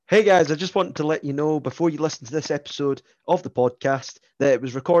Hey guys, I just wanted to let you know before you listen to this episode of the podcast that it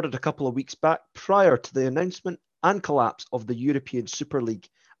was recorded a couple of weeks back prior to the announcement and collapse of the European Super League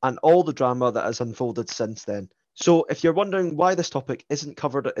and all the drama that has unfolded since then. So if you're wondering why this topic isn't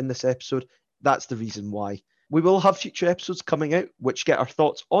covered in this episode, that's the reason why. We will have future episodes coming out which get our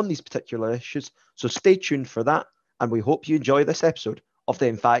thoughts on these particular issues, so stay tuned for that, and we hope you enjoy this episode of the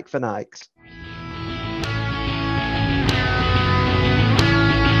Emphatic Fanatics.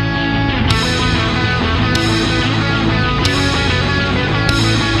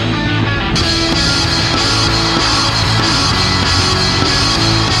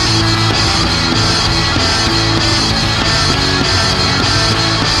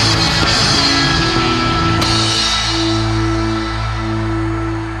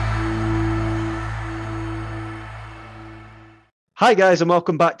 Hi guys, and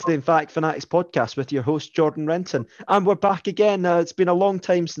welcome back to the Emphatic Fanatics podcast with your host Jordan Renton, and we're back again. It's been a long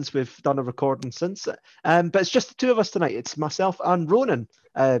time since we've done a recording since, but it's just the two of us tonight. It's myself and Ronan.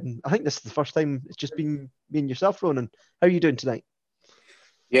 I think this is the first time it's just been me and yourself, Ronan. How are you doing tonight?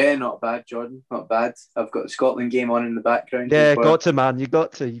 Yeah, not bad, Jordan. Not bad. I've got the Scotland game on in the background as Yeah, well. got to, man. You've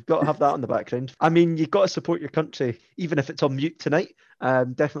got to have that on the background. I mean, you've got to support your country, even if it's on mute tonight.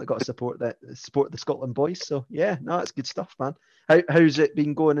 Definitely got to support the Scotland boys. So yeah, no, that's good stuff, man. How's it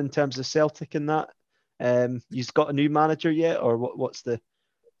been going in terms of Celtic and that? You've got a new manager yet, or what's the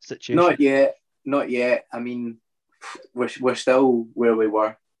situation? Not yet. Not yet. I mean, we're still where we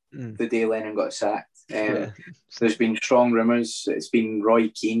were the day Lennon got sacked. Yeah, There's been strong rumours. It's been Roy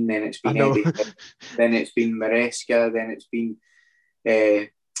Keane, then it's I been know. Eddie, then it's been Maresca, then it's been uh,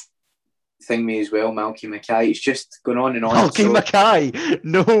 Thingme as well, Malky Mackay. It's just going on and on. Malky Mackay.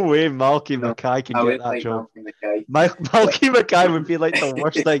 No way Malky No, Mackay can I get would that like job. Malky Mackay. Malky Mackay would be like the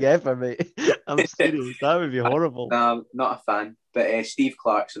worst thing ever, mate. I'm serious. That would be horrible. No, not a fan. But Steve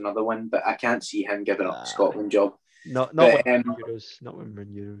Clark's another one, but I can't see him giving up the Nah, Scotland job. not But when we're in Euros. Not when we're in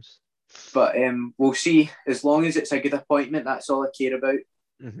Euros. But we'll see. As long as it's a good appointment, that's all I care about.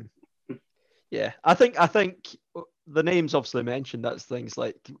 Mm-hmm. Yeah, I think the names obviously mentioned. That's things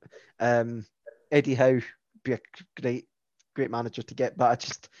like Eddie Howe be a great manager to get,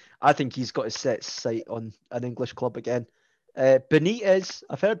 but I think he's got to set his sight on an English club again. Benitez,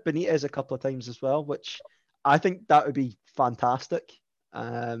 I've heard Benitez a couple of times as well, which I think that would be fantastic,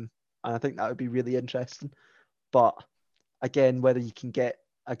 and I think that would be really interesting. But again, whether you can get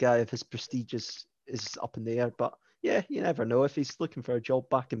a guy of his prestige is up in the air. But yeah, you never know. If he's looking for a job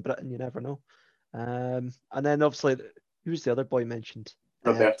back in Britain, you never know. And then obviously, who's the other boy mentioned?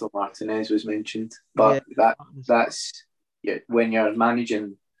 Roberto Martinez was mentioned, Yeah, but that's when you're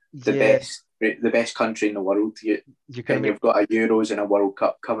managing the best country in the world, and you've got a Euros and a World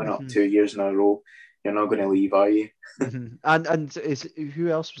Cup coming up 2 years in a row. You're not going to leave, are you? And who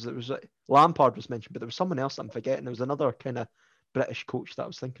else was it? Was it Lampard was mentioned, but there was someone else I'm forgetting. There was another kind of British coach that I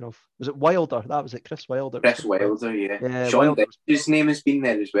was thinking of. Was it Wilder? That was it, Chris Wilder. Chris Wilder, yeah. Yeah, Sean Dyche's name has been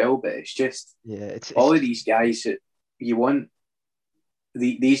there as well, but it's just it's all of these guys that you want.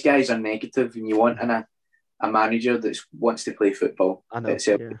 These guys are negative, and you want a manager that wants to play football. I know.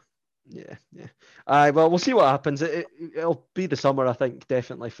 Yeah. Well, we'll see what happens. It'll be the summer, I think,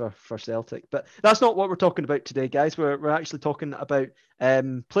 definitely for Celtic. But that's not what we're talking about today, guys. We're actually talking about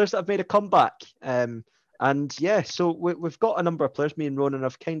players that have made a comeback. And yeah, so we've got a number of players. Me and Ronan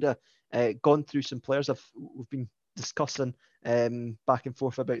have kind of gone through some players. We've been discussing back and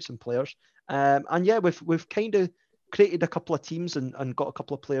forth about some players. And yeah, we've kind of created a couple of teams and got a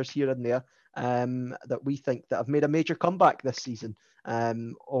couple of players here and there that we think that have made a major comeback this season,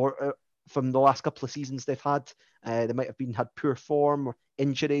 or from the last couple of seasons they've had. They might have had poor form or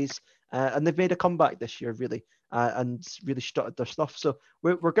injuries, and they've made a comeback this year, really, and really started their stuff. So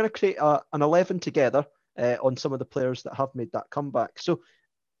we're going to create an 11 together on some of the players that have made that comeback. So,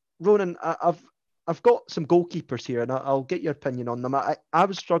 Ronan, I've got some goalkeepers here, and I'll get your opinion on them. I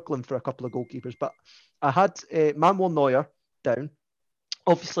was struggling for a couple of goalkeepers, but I had Manuel Neuer down.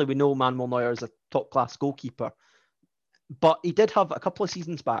 Obviously, we know Manuel Neuer is a top-class goalkeeper, but he did have a couple of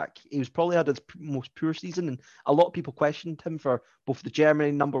seasons back. He was probably had his most poor season, and a lot of people questioned him for both the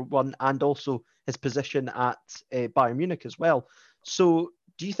Germany number one and also his position at Bayern Munich as well. So,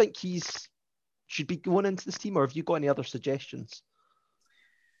 do you think should be going into this team, or have you got any other suggestions?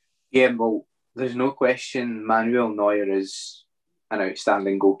 Yeah, well, there's no question Manuel Neuer is an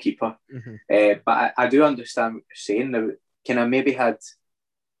outstanding goalkeeper. But I do understand what you're saying. Now, kind of maybe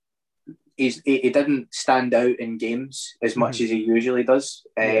he didn't stand out in games as much as he usually does.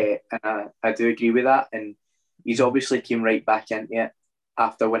 And I do agree with that. And he's obviously came right back into it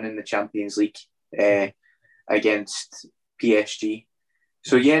after winning the Champions League against PSG.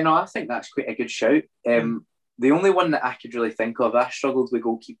 So yeah, no, I think that's quite a good shout. The only one that I could really think of, I struggled with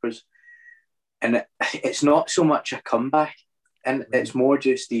goalkeepers, and it's not so much a comeback, and it's more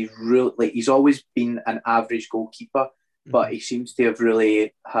just he's always been an average goalkeeper, but he seems to have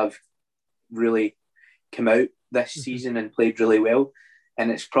really come out this season and played really well. And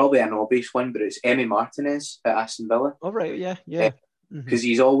it's probably an obvious one, but it's Emi Martinez at Aston Villa. Oh, right, yeah. Because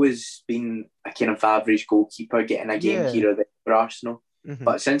he's always been a kind of average goalkeeper, getting a game here or there for Arsenal.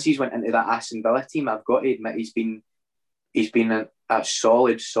 But since he's went into that Aston Villa team, I've got to admit he's been a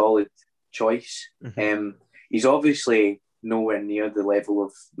solid choice. He's obviously nowhere near the level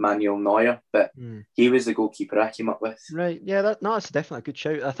of Manuel Neuer, but he was the goalkeeper I came up with. Right, yeah, that's definitely a good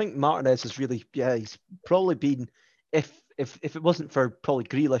shout. I think Martinez is really, he's probably been, if it wasn't for probably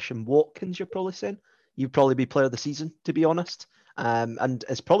Grealish and Watkins, you're probably saying, you'd probably be player of the season, to be honest. And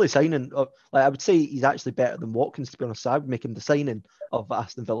it's probably signing of, like, I would say he's actually better than Watkins, to be honest. So I would make him the signing of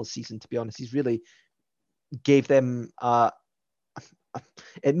Aston Villa's season, to be honest. He's really gave them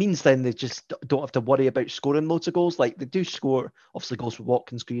it means then they just don't have to worry about scoring loads of goals. Like, they do score, obviously, goals with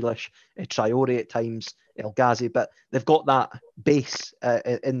Watkins, Grealish, Traore at times, El Ghazi, but they've got that base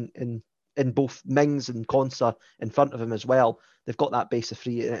in both Mings and Konsa in front of him as well. They've got that base of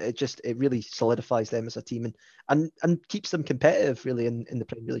three. It really solidifies them as a team and keeps them competitive, really, in the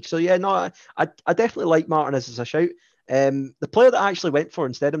Premier League. So yeah, no, I definitely like Martinez as a shout. The player that I actually went for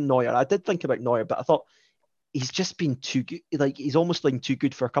instead of Neuer, I did think about Neuer, but I thought he's just been too good. Like, he's almost been too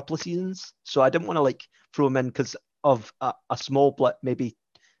good for a couple of seasons. So I didn't want to throw him in because of a small blip, maybe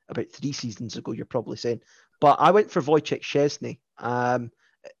about 3 seasons ago, you're probably saying. But I went for Wojciech Szczesny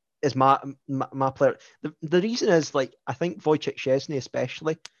as my player. The reason is, like, I think Wojciech Szczesny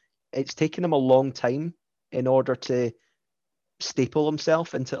especially, it's taken him a long time in order to staple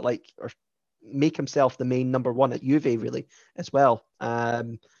himself into, or make himself the main number one at Juve, really, as well.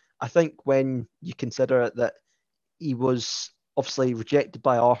 I think when you consider it that he was obviously rejected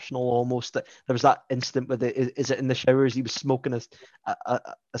by Arsenal almost, that there was that incident with it. Is it in the showers? He was smoking a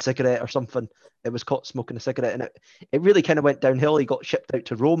cigarette or something. It was caught smoking a cigarette, and it really kind of went downhill. He got shipped out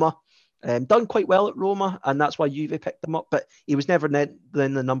to Roma, done quite well at Roma, and that's why Juve picked him up. But he was never then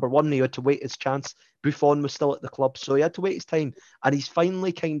the number one. He had to wait his chance. Buffon was still at the club, so he had to wait his time, and he's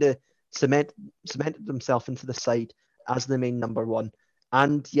finally kind of cemented himself into the side as the main number one.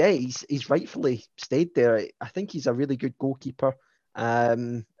 And yeah, he's rightfully stayed there. I think he's a really good goalkeeper.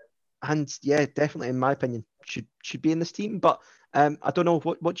 And yeah, definitely, in my opinion, should be in this team. But I don't know,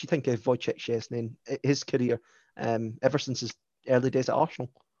 what do you think of Wojciech Szczesny and his career ever since his early days at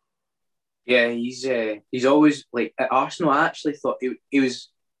Arsenal? Yeah, he's always, like, at Arsenal. I actually thought he was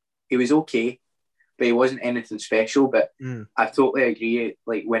okay, but he wasn't anything special. But I totally agree.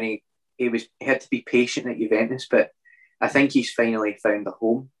 Like, when he had to be patient at Juventus, but I think he's finally found a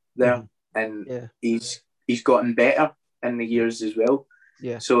home there, and he's gotten better in the years as well.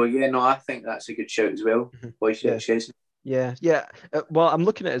 Yeah. So yeah, no, I think that's a good shout as well. Yeah. Well, I'm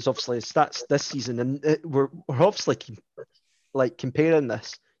looking at his stats this season, and we're obviously comparing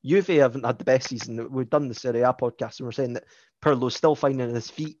this. Juve haven't had the best season. We've done the Serie A podcast, and we're saying that Pirlo's still finding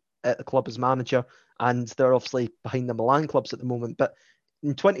his feet at the club as manager, and they're obviously behind the Milan clubs at the moment. But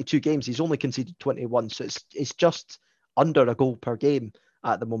in 22 games, he's only conceded 21, so it's just under a goal per game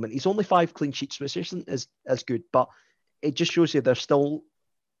at the moment. He's only 5 clean sheets, which isn't as good, but it just shows you they're still,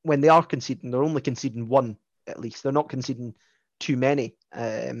 when they are conceding, they're only conceding 1 at least. They're not conceding too many,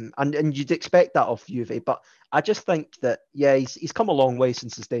 and you'd expect that of Juve. But I just think that he's come a long way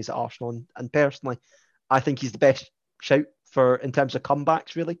since his days at Arsenal, and personally, I think he's the best shout for in terms of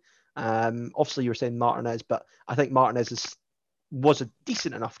comebacks, really. Obviously, you were saying Martinez, but I think Martinez was a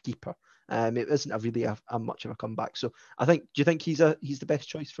decent enough keeper. It isn't really a much of a comeback. So I think, do you think he's the best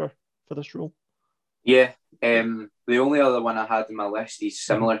choice for this role? Yeah. The only other one I had in my list is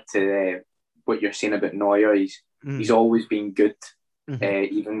similar to what you're saying about Neuer. He's always been good,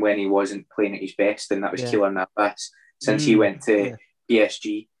 even when he wasn't playing at his best, and that was Keylor Navas. Since he went to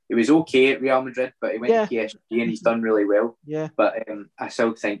PSG, he was okay at Real Madrid, but he went to PSG and he's done really well. Yeah. But I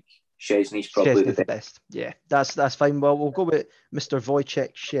still think Szczesny's probably the best. Yeah, that's fine. Well, we'll go with Mr.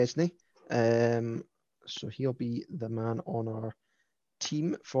 Wojciech Szczesny. So he'll be the man on our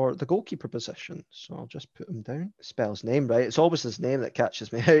team for the goalkeeper position. So I'll just put him down. Spell his name right. It's always his name that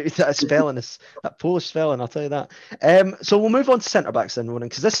catches me out. That spelling is that Polish spelling, I'll tell you that. So we'll move on to centre backs then, Ronan,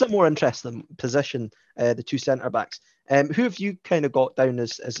 because this is a more interesting position. The 2 centre backs. Who have you kind of got down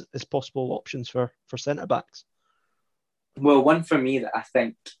as possible options for centre backs? Well, one for me that I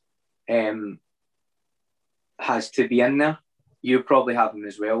think has to be in there. You probably have him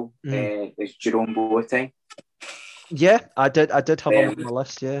as well. Is Jerome Boateng. Yeah, I did have him on my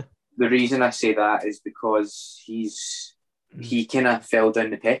list. Yeah. The reason I say that is because he kind of fell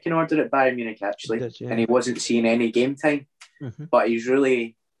down the pecking order at Bayern Munich actually, and he wasn't seeing any game time, but he's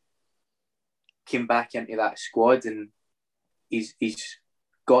really came back into that squad, and he's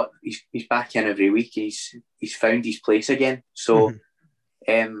back in every week. He's found his place again. So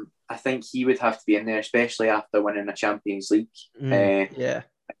I think he would have to be in there, especially after winning a Champions League. Yeah.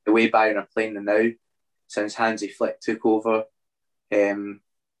 The way Bayern are playing them now, since Hansi Flick took over,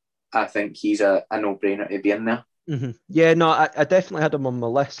 I think he's a no-brainer to be in there. Yeah, no, I definitely had him on my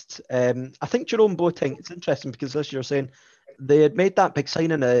list. I think Jerome Boateng, it's interesting because as you're saying, they had made that big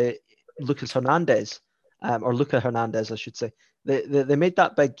signing of Lucas Hernandez, or Luca Hernandez, I should say. They made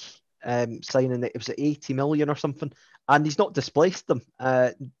that big signing, it was at 80 million or something, and he's not displaced them,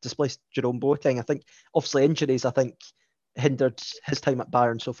 displaced Jerome Boateng. I think, obviously, injuries, I think, hindered his time at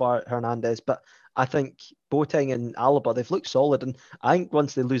Bayern so far, Hernandez, but I think Boateng and Alaba, they've looked solid, and I think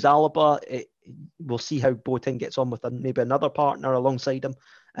once they lose Alaba, we'll see how Boateng gets on with maybe another partner alongside him.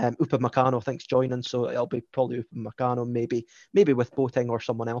 Upamecano, I think's joining, so it'll be probably Upamecano, maybe with Boateng or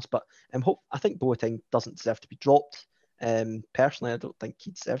someone else. But I think Boateng doesn't deserve to be dropped. Personally, I don't think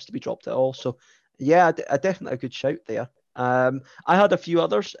he deserves to be dropped at all. So, yeah, definitely a good shout there. I had a few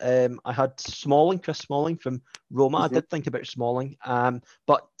others. I had Chris Smalling from Roma. I did think about Smalling.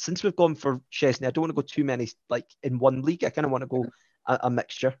 But since we've gone for Szczesny, I don't want to go too many like in one league. I kind of want to go a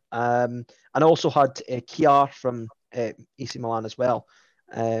mixture. And I also had Kjaer from AC Milan as well.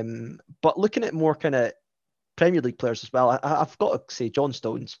 But looking at more kind of Premier League players as well, I've got to say John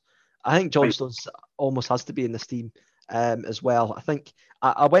Stones. I think John Stones almost has to be in this team as well. I think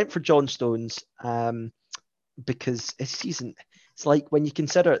I went for John Stones because his season, it's like when you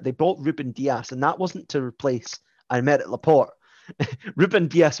consider it, they bought Ruben Dias, and that wasn't to replace Aymeric Laporte. Ruben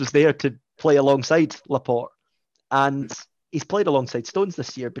Dias was there to play alongside Laporte, and he's played alongside Stones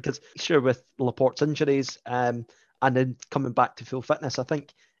this year because, sure, with Laporte's injuries and then coming back to full fitness, I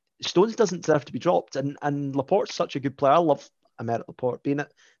think Stones doesn't deserve to be dropped. And Laporte's such a good player. I love Aymeric Laporte being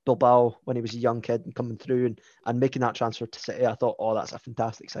at Bilbao when he was a young kid and coming through and making that transfer to City. I thought, oh, that's a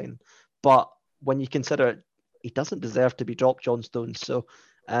fantastic signing. But when you consider it, he doesn't deserve to be dropped, John Stones. So,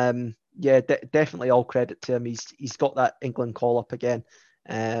 definitely all credit to him. He's got that England call up again,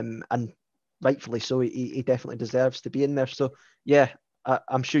 and rightfully so. He definitely deserves to be in there. So, yeah,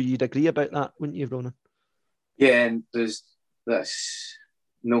 I'm sure you'd agree about that, wouldn't you, Ronan? Yeah, and that's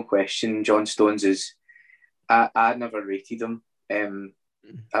no question. John Stones is. I never rated him.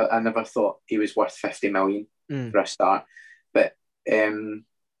 I never thought he was worth 50 million for a start. But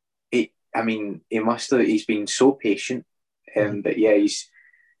he must have. He's been so patient. But yeah,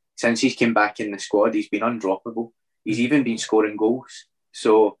 since he's came back in the squad, he's been undroppable. He's even been scoring goals.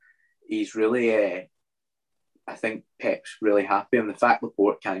 So he's really. I think Pep's really happy, and the fact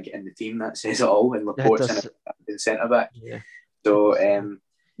Laporte can't get in the team, that says it all. And Laporte's in centre back. Yeah. So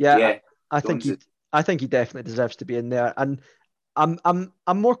I think he definitely deserves to be in there. And I'm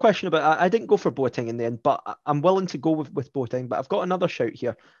more questionable. I didn't go for Boateng in the end, but I'm willing to go with Boateng. But I've got another shout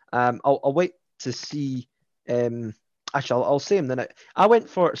here. I'll wait to see. Actually, I'll say him then. I went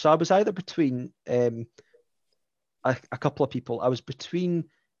for. So I was either between a couple of people. I was between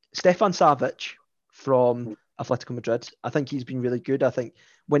Stefan Savic from Atletico Madrid. I think he's been really good. I think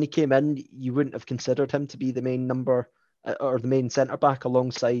when he came in, you wouldn't have considered him to be the main number or the main centre back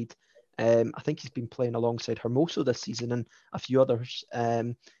alongside. I think he's been playing alongside Hermoso this season and a few others,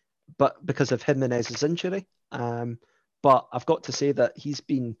 but because of Jimenez's injury. But I've got to say that he's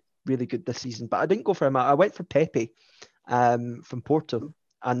been really good this season. But I didn't go for him. I went for Pepe from Porto,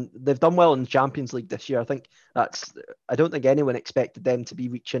 and they've done well in the Champions League this year. I don't think anyone expected them to be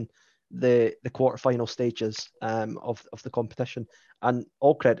reaching the quarterfinal stages of the competition, and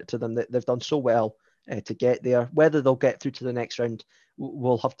all credit to them. They've done so well to get there. Whether they'll get through to the next round,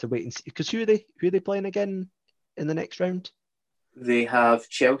 we'll have to wait and see. Because who are they playing again in the next round? They have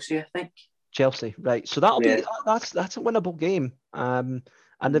Chelsea, I think. Chelsea, right? So that'll be that's a winnable game. And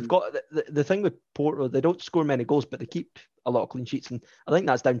they've got the thing with Porto, they don't score many goals, but they keep a lot of clean sheets, and I think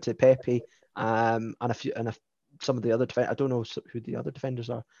that's down to Pepe and some of the other defenders. I don't know who the other defenders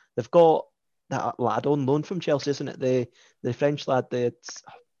are. They've got that lad on loan from Chelsea, isn't it? The French lad. I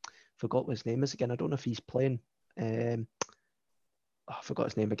forgot what his name is again. I don't know if he's playing. I forgot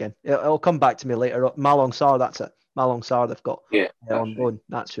his name again. It'll come back to me later. Malang Sarr, that's it. Malang Sarr, they've got on loan.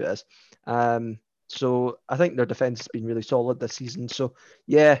 That's who it is. So I think their defence has been really solid this season. So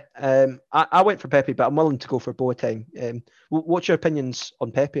yeah, I went for Pepe, but I'm willing to go for Boateng. What's your opinions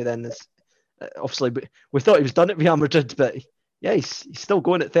on Pepe then? Obviously, we thought he was done at Real Madrid, but yeah, he's still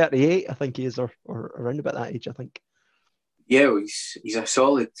going at 38. I think he is, or around about that age, I think. Yeah, well, he's a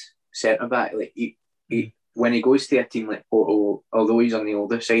solid centre back. Like he when he goes to a team like Porto, although he's on the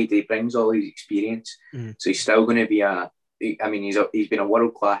older side, he brings all his experience. So he's still going to be he's been a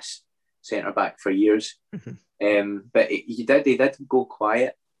world class centre back for years. But he did go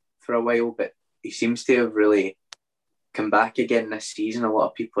quiet for a while, but he seems to have really come back again this season. A lot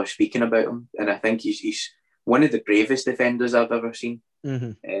of people are speaking about him, and I think he's one of the bravest defenders I've ever seen.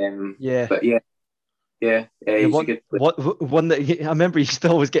 Yeah, but yeah, he's a good player. One that I remember he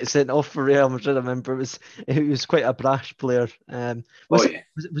still always gets sent off for Real Madrid. I remember it was quite a brash player. Was it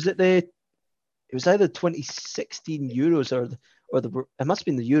either 2016 Euros or it must have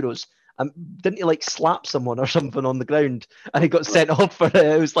been the Euros. Didn't he like slap someone or something on the ground and he got sent off for it?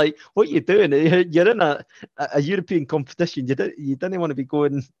 It was like, what are you doing? You're in a European competition. You didn't want to be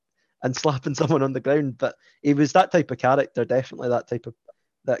going and slapping someone on the ground. But he was that type of character, definitely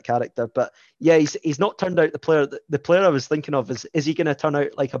that character. But yeah, he's not turned out the player. The player I was thinking of is he going to turn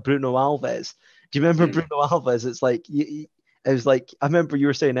out like a Bruno Alves? Do you remember Bruno Alves? It's like it was like I remember you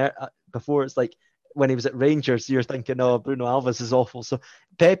were saying before. It's like when he was at Rangers, you're thinking, oh, Bruno Alves is awful. So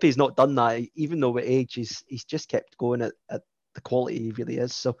Pepe's not done that, even though with age he's just kept going at the quality he really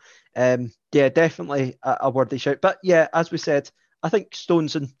is. So yeah, definitely a worthy shout. But yeah, as we said, I think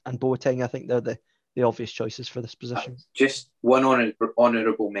Stones and Boateng, I think they're the obvious choices for this position. Just one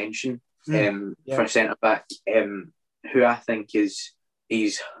honourable mention for centre back, who I think he's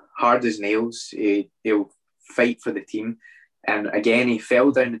hard as nails. He'll fight for the team, and again he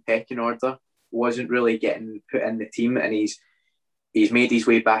fell down the pecking order. Wasn't really getting put in the team, and he's made his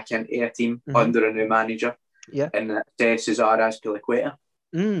way back into a team under a new manager. Yeah, and that's Cesar Azpilicueta.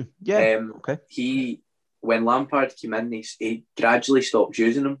 Okay. When Lampard came in, he gradually stopped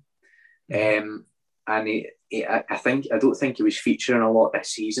using him. And I don't think he was featuring a lot this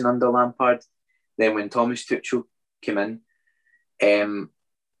season under Lampard. Then when Thomas Tuchel came in,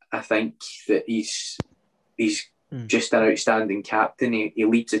 I think that he's just an outstanding captain. He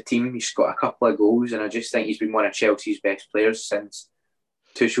leads a team. He's got a couple of goals, and I just think he's been one of Chelsea's best players since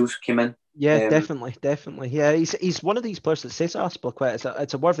Tuchel's came in. Yeah, definitely. Yeah, he's one of these players that says Azpilicueta.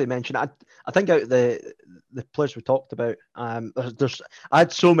 It's a worthy mention. I think out of the players we talked about, I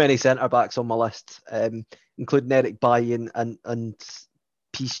had so many centre backs on my list, including Eric Bailly and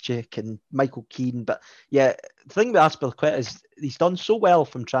Piszczek and Michael Keane. But yeah, the thing with Azpilicueta is he's done so well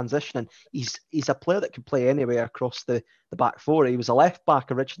from transitioning. He's a player that can play anywhere across the back four. He was a left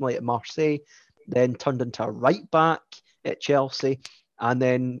back originally at Marseille, then turned into a right back at Chelsea, and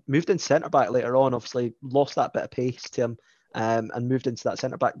then moved in centre back later on. Obviously, lost that bit of pace to him, and moved into that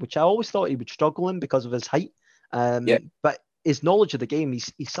centre back, which I always thought he would struggle in because of his height. But his knowledge of the game,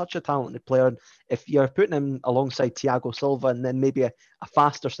 he's such a talented player. And if you're putting him alongside Thiago Silva and then maybe a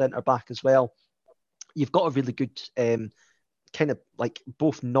faster centre back as well, you've got a really good kind of like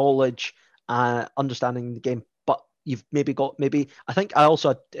both knowledge, understanding the game. But you've I think I also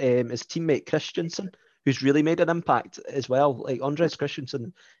had his teammate Christensen, who's really made an impact as well. Like Andres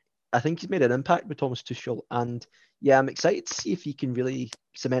Christensen, I think he's made an impact with Thomas Tuchel. And yeah, I'm excited to see if he can really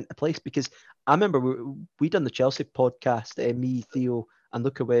cement a place, because I remember we done the Chelsea podcast, me, Theo, and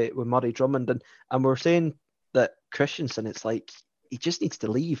Luca with Murray Drummond, and we were saying that Christensen, it's like he just needs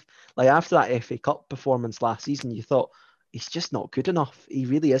to leave. Like after that FA Cup performance last season, you thought he's just not good enough. He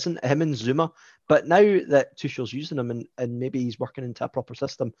really isn't. Him and Zuma. But now that Tuchel's using him and maybe he's working into a proper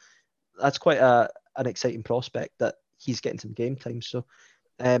system, that's quite an exciting prospect that he's getting some game time. So,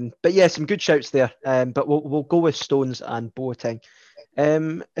 but yeah, some good shouts there. But we'll go with Stones and Boateng.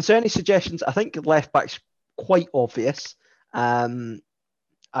 Is there any suggestions? I think left back's quite obvious. I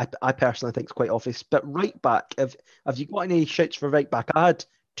personally think it's quite obvious. But right back, have you got any shouts for right back? I had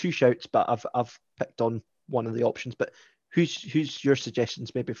two shouts, but I've picked on one of the options. But who's your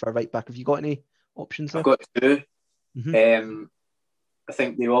suggestions maybe for a right back? Have you got any options there? I've got two. I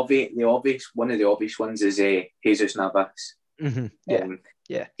think the obvious one of the obvious ones is Jesus Navas.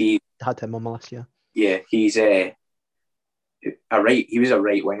 Yeah. He had him on my list. Yeah, he's he was a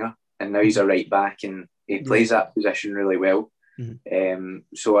right winger, and now he's a right back, and he plays that position really well.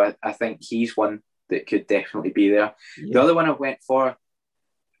 So I think he's one that could definitely be there. The other one I went for,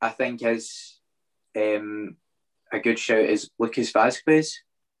 I think, is a good shout is Lucas Vazquez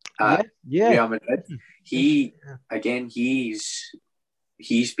at Real Madrid. He's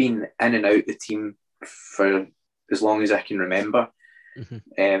been in and out the team for as long as I can remember.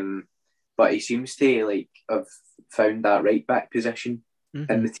 But he seems to have found that right back position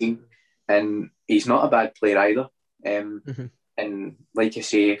in the team, and he's not a bad player either. And like I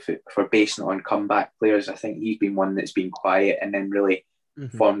say, for basing it on comeback players, I think he's been one that's been quiet and then really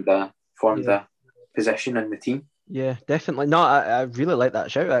formed a position in the team. Yeah, definitely. No, I really like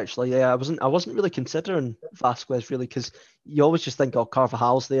that shout actually. Yeah, I wasn't really considering Vasquez really because you always just think, oh,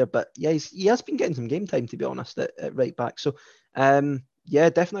 Carvajal's there, but yeah, he has been getting some game time to be honest at right back. So, yeah,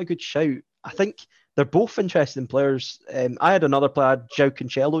 definitely a good shout. I think they're both interesting players. I had another player, João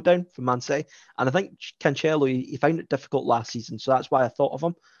Cancelo, down from Man City, and I think Cancelo he found it difficult last season, so that's why I thought of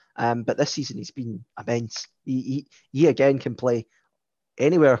him. But this season he's been immense. He again can play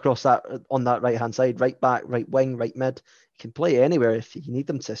anywhere across that on that right hand side, right back, right wing, right mid. He can play anywhere if you need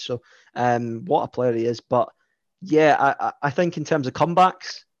them to. So, what a player he is. But yeah, I think in terms of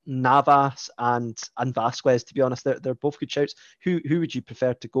comebacks, Navas and Vasquez, to be honest, they're both good shouts. Who would you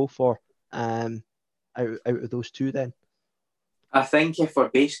prefer to go for out of those two then? I think if we're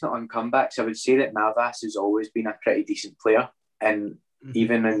basing it on comebacks, I would say that Navas has always been a pretty decent player, and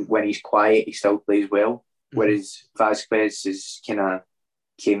even when he's quiet, he still plays well. Whereas Vasquez is kind of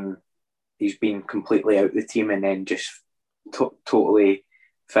he's been completely out of the team and then just totally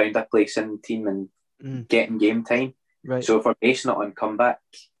found a place in the team and getting game time. Right. So if we're basing it on comeback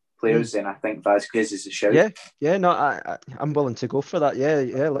players, then I think Vasquez is a shout. Yeah, no, I'm willing to go for that.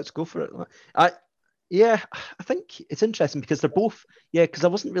 Yeah, let's go for it. I think it's interesting because they're both, because I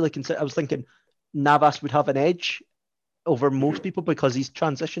wasn't really I was thinking Navas would have an edge over most people because he's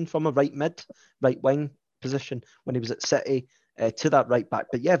transitioned from a right wing position when he was at City to that right back.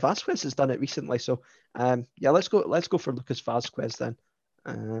 But yeah, Vasquez has done it recently. So let's go for Lucas Vasquez then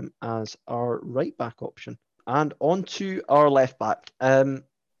as our right back option. And on to our left back.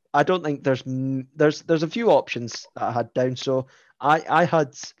 I don't think there's a few options that I had down. So I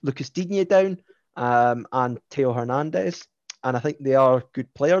had Lucas Digne down and Theo Hernandez, and I think they are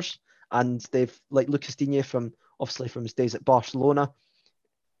good players. And they've like Lucas Digne from his days at Barcelona,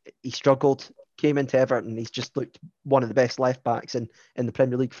 he struggled, came into Everton. He's just looked one of the best left backs in the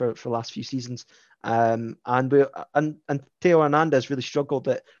Premier League for the last few seasons. And Theo Hernandez really struggled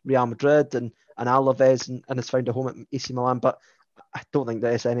at Real Madrid and Alaves and has found a home at AC Milan. But I don't think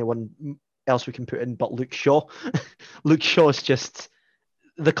there's anyone else we can put in but Luke Shaw. Luke Shaw's just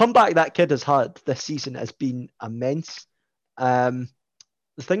the comeback that kid has had this season has been immense. The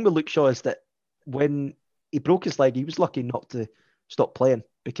thing with Luke Shaw is that when he broke his leg, he was lucky not to stop playing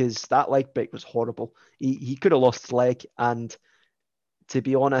because that leg break was horrible. He could have lost his leg, and to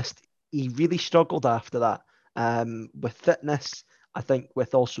be honest, he really struggled after that with fitness. I think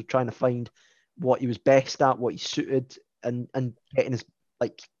with also trying to find what he was best at, what he suited, and getting his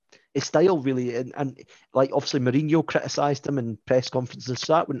style really. And like obviously Mourinho criticised him in press conferences,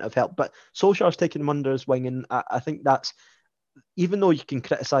 so that wouldn't have helped. But Solskjaer's taken him under his wing, and I think that's, even though you can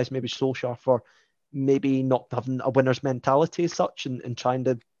criticise maybe Solskjaer for maybe not having a winner's mentality as such and trying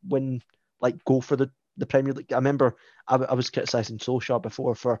to win, like go for the Premier League. I remember I was criticising Solskjaer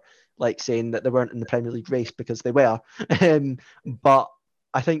before for like saying that they weren't in the Premier League race because they were. But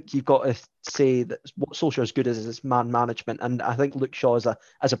I think you've got to say that what Solskjaer is good at is his man management. And I think Luke Shaw is a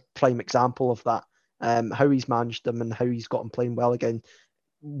prime example of that. How he's managed them and how he's got them playing well again.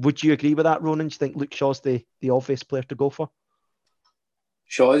 Would you agree with that, Ronan? Do you think Luke Shaw's the obvious player to go for?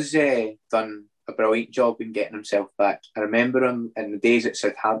 Shaw's done a brilliant job in getting himself back. I remember him in the days at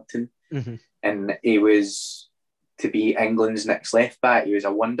Southampton, and he was to be England's next left back. He was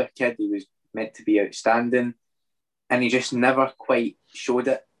a wonder kid. He was meant to be outstanding, and he just never quite showed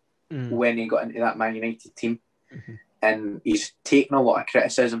it when he got into that Man United team. And he's taken a lot of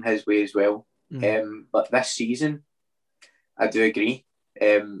criticism his way as well. But this season, I do agree.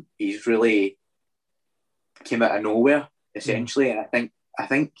 He's really came out of nowhere, essentially, and I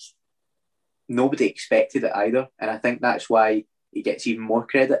think nobody expected it either, and I think that's why he gets even more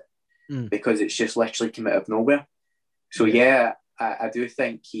credit because it's just literally come out of nowhere. So I do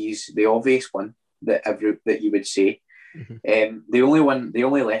think he's the obvious one that you would say. The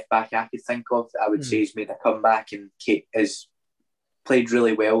only left back I could think of that I would say has made a comeback and has played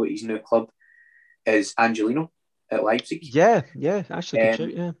really well at his new club is Angelino at Leipzig. Yeah, actually good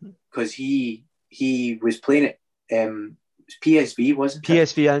shout, yeah. Because he was playing at PSV, wasn't it?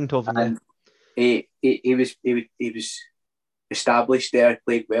 PSV Eindhoven, and he was established there,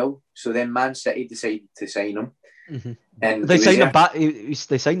 played well. So then Man City decided to sign him, and they signed him back.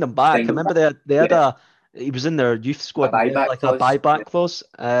 They signed him back. I remember they had he was in their youth squad, a buyback clause.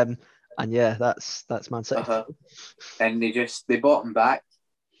 And that's Man City. And they bought him back,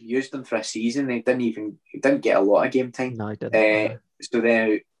 used him for a season. He didn't get a lot of game time. No, he didn't. So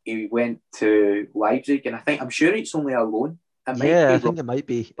then he went to Leipzig, and I'm sure it's only a loan. I think it might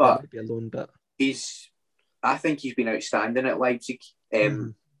be. But it might be a loan, but I think he's been outstanding at Leipzig,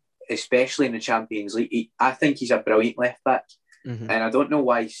 especially in the Champions League. I think he's a brilliant left back, and I don't know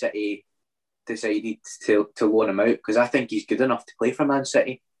why City decided to loan him out, because I think he's good enough to play for Man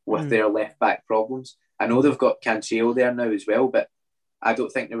City with their left back problems. I know they've got Cancelo there now as well, but I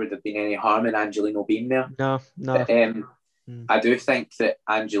don't think there would have been any harm in Angelino being there. No. But, I do think that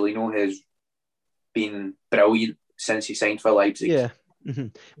Angelino has been brilliant since he signed for Leipzig. Yeah. Mm-hmm.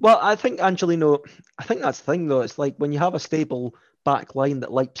 Well, I think that's the thing though. It's like when you have a stable back line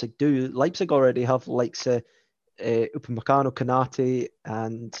that Leipzig do, Leipzig already have likes Upamecano, Konate,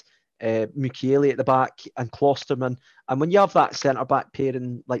 and Mukiele at the back, and Klosterman. And when you have that centre back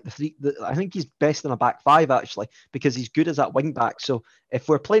pairing, like I think he's best in a back five actually, because he's good as that wing back. So if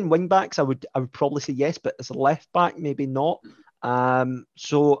we're playing wing backs, I would probably say yes, but as a left back, maybe not.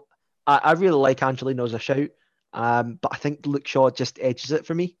 So I really like Angelino as a shout. But I think Luke Shaw just edges it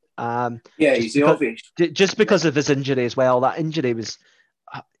for me. He's the obvious. Just because of his injury as well. That injury was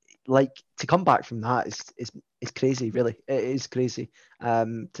like, to come back from that is crazy. Really, it is crazy.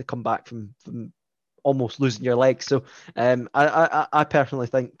 To come back from almost losing your leg. So I personally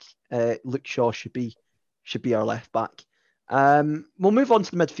think Luke Shaw should be our left back. We'll move on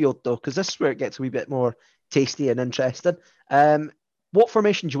to the midfield though, because this is where it gets a wee bit more tasty and interesting. What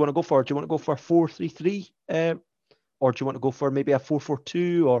formation do you want to go for? Do you want to go for a 4-3-3, or do you want to go for maybe a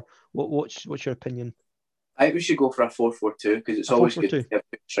 4-4-2, or what's your opinion? I think we should go for a 4-4-2, because it's always good to have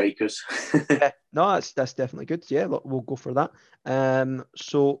strikers. Yeah, no, that's definitely good. Yeah, we'll go for that.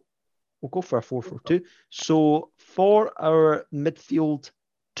 So we'll go for a 4-4-2. So for our midfield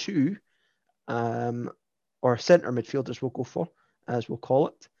two, or centre midfielders, we'll go for, as we'll call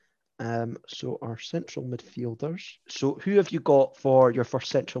it. So our central midfielders. So who have you got for your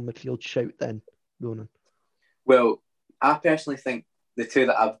first central midfield shout then, Ronan? Well, I personally think the two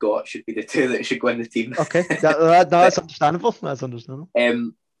that I've got should be the two that should go in the team. Okay, that's understandable. That's understandable.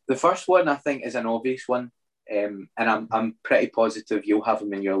 The first one I think is an obvious one, and I'm pretty positive you'll have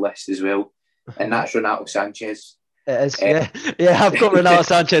him in your list as well, and that's Renato Sanchez. It is, yeah. I've got Renato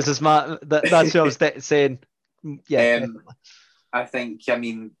Sanchez as my. That's what I was saying. Yeah, I think,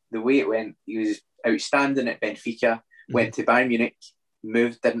 the way it went, he was outstanding at Benfica, went to Bayern Munich,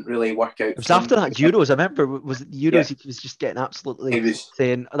 move didn't really work out. It was after that Euros. I remember, was it the Euros? He was just getting absolutely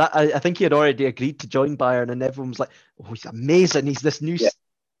saying that. I think he had already agreed to join Bayern, and everyone was like, "Oh, he's amazing! He's this new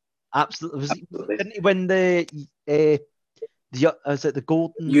absolutely." Didn't he win the is it the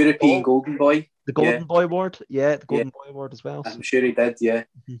golden European Golden Boy? The Golden Boy Award, the Golden Boy Award as well. I'm sure he did, yeah.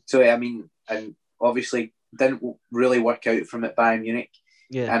 Mm-hmm. So and obviously didn't really work out from at Bayern Munich.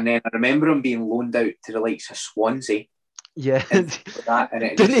 Yeah. And then I remember him being loaned out to the likes of Swansea. Yeah.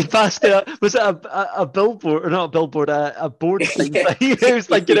 Didn't he pass to was it a billboard, or not a billboard, a board thing? He was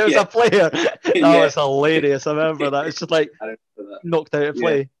thinking it was a player. That was hilarious. I remember that. It's just like knocked out of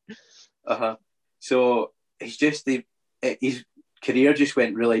play. So he's just his career just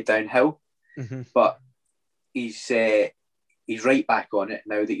went really downhill. Mm-hmm. But he's right back on it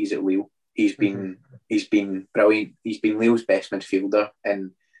now that he's at Lille. He's been brilliant. He's been Lille's best midfielder,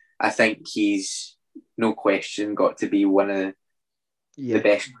 and I think he's no question got to be one of the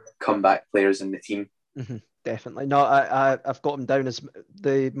best comeback players in the team. Mm-hmm. Definitely. No, I've got him down as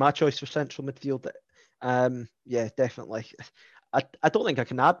my choice for central midfield. Definitely. I don't think I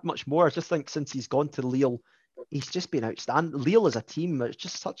can add much more. I just think since he's gone to Lille, he's just been outstanding. Lille as a team, it's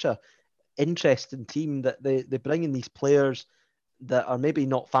just such a interesting team that they bring in these players that are maybe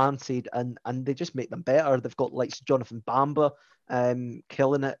not fancied, and they just make them better. They've got like Jonathan Bamba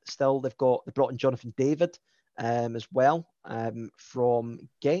killing it still. They brought in Jonathan David as well from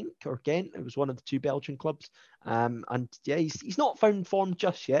Genk. It was one of the two Belgian clubs. He's not found form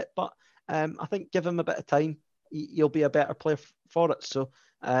just yet, but I think give him a bit of time, he'll be a better player for it. So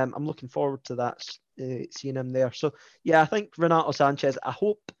I'm looking forward to that, seeing him there. So I think Renato Sanchez, I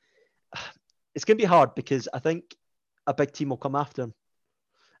hope it's going to be hard, because I think a big team will come after him.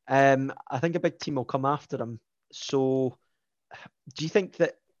 So do you think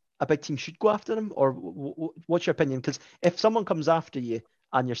that a big team should go after him, or what's your opinion? Because if someone comes after you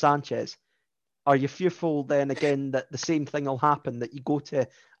and you're Sanchez, are you fearful then again that the same thing will happen, that you go to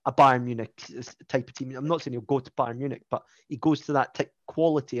a Bayern Munich type of team? I'm not saying he'll go to Bayern Munich, but he goes to that type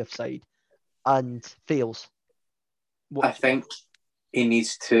quality of side and fails. I think he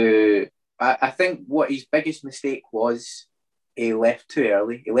needs to. I think what his biggest mistake was, he left too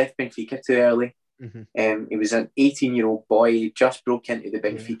early. He left Benfica too early. Mm-hmm. He was an 18-year-old boy. He just broke into the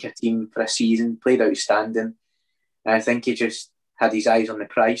Benfica team for a season, played outstanding. And I think he just had his eyes on the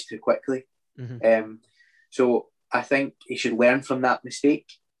prize too quickly. Mm-hmm. So I think he should learn from that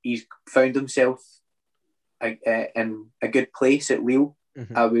mistake. He's found himself in a good place at Lille.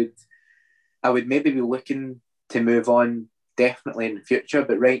 Mm-hmm. I would maybe be looking to move on definitely in the future.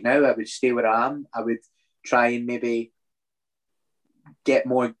 But right now, I would stay where I am. I would try and maybe get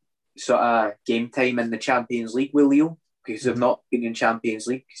more sort of game time in the Champions League with Leo, because they've not been in Champions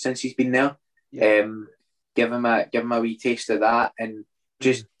League since he's been there. Yeah. Give him a wee taste of that, and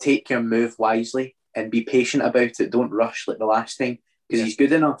just take your move wisely and be patient about it. Don't rush like the last time, because he's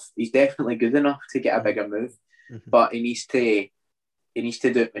good enough. He's definitely good enough to get a bigger move, but he needs to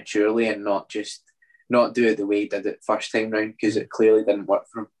do it maturely and not do it the way he did it first time round, because it clearly didn't work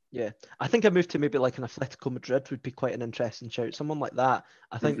for him. Yeah, I think a move to maybe like an Atletico Madrid would be quite an interesting shout. Someone like that.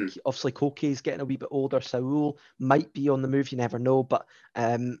 I think obviously Koke's getting a wee bit older. Saul might be on the move. You never know. But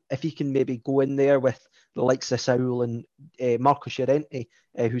if he can maybe go in there with the likes of Saul and Marco Llorente,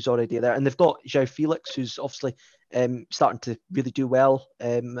 who's already there, and they've got João Felix, who's obviously starting to really do well.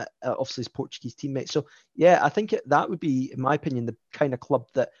 Obviously his Portuguese teammate. So yeah, I think that would be, in my opinion, the kind of club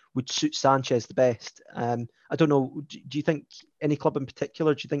that would suit Sanchez the best. I don't know. Do you think any club in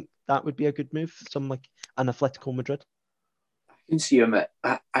particular? Do you think that would be a good move? Something like an Atletico Madrid? I can see him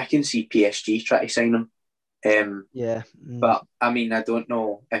I can see PSG try to sign him. But I mean, I don't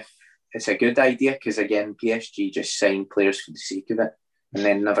know if it's a good idea, because again, PSG just sign players for the sake of it and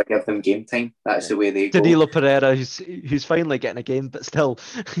then never give them game time. That's the way they go. Danilo Pereira, who's finally getting a game, but still,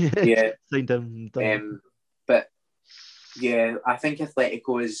 signed him. But yeah, I think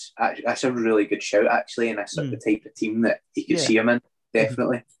Atletico that's a really good shout actually, and that's the type of team that you could see him in,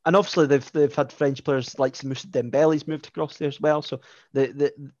 definitely. And obviously they've had French players like Moussa Dembele's moved across there as well, so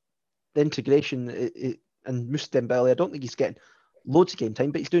the integration and Moussa Dembele, I don't think he's getting loads of game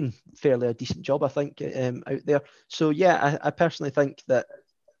time, but he's doing fairly a decent job, I think, out there. So yeah, I personally think that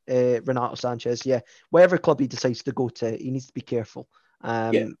Renato Sanchez, whatever club he decides to go to, he needs to be careful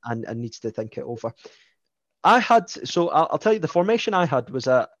and needs to think it over. I'll tell you, the formation I had was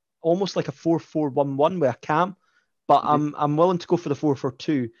almost like a 4-4-1-1 with a cam, but I'm willing to go for the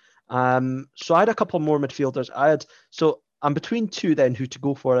 4-4-2. So I had a couple more midfielders. I'm between two then who to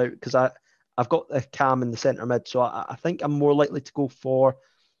go for out, because I've got the cam in the centre mid, so I think I'm more likely to go for.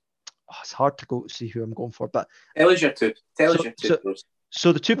 It's hard to go see who I'm going for, but tell us your two.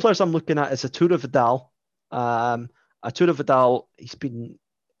 So the two players I'm looking at is Arturo Vidal. Arturo Vidal, he's been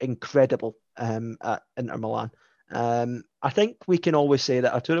incredible at Inter Milan. I think we can always say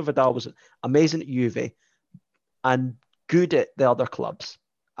that Arturo Vidal was amazing at Juve and good at the other clubs.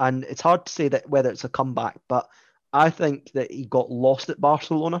 And it's hard to say that whether it's a comeback, but I think that he got lost at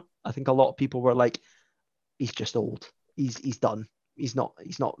Barcelona. I think a lot of people were like, he's just old. He's done. He's not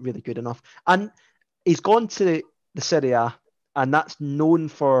really good enough. And he's gone to the Serie A, and that's known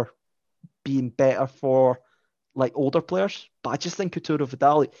for being better for like older players. But I just think Arturo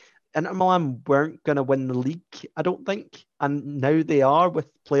Vidal, Inter Milan weren't going to win the league, I don't think. And now they are with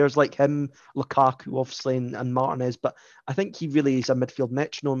players like him, Lukaku, obviously, and Martinez. But I think he really is a midfield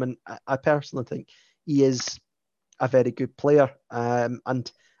metronome. And I personally think he is a very good player.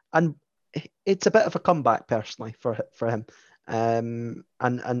 And it's a bit of a comeback, personally, for him. And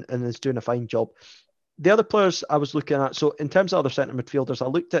is doing a fine job. The other players I was looking at, so in terms of other centre midfielders, I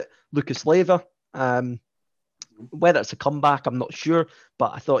looked at Lucas Leiva. Whether it's a comeback, I'm not sure,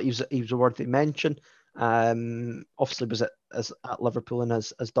 but I thought he was a worthy mention. Obviously was at Liverpool and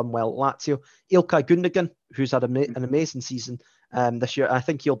has done well at Lazio. Ilkay Gundogan, who's had an amazing season this year. I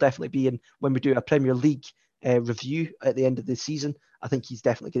think he'll definitely be in when we do a Premier League review at the end of the season. I think he's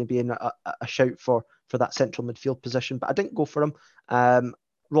definitely going to be in a shout for that central midfield position, but I didn't go for him.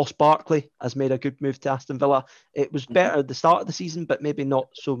 Ross Barkley has made a good move to Aston Villa. It was better at the start of the season, but maybe not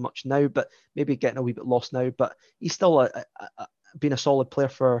so much now, but maybe getting a wee bit lost now, but he's still been a solid player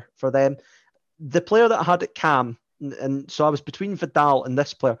for them. The player that I had at Cam, and so I was between Vidal and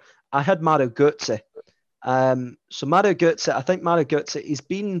this player, I had Mario Götze. So Mario Götze, I think Mario Götze, he's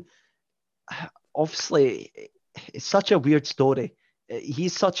been, obviously, it's such a weird story.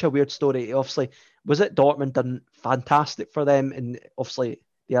 He's such a weird story. He obviously was at Dortmund, done fantastic for them, and obviously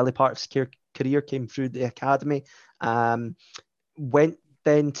the early part of his career came through the academy. Went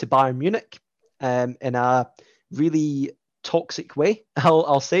then to Bayern Munich in a really toxic way.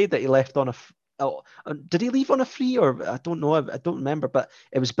 I'll say that he left on did he leave on a free, or I don't know, I don't remember, but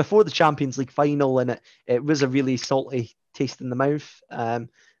it was before the Champions League final, and it was a really salty taste in the mouth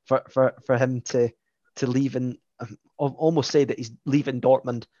for him to leave, and almost say that he's leaving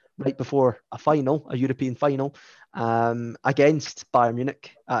Dortmund right before a European final, against Bayern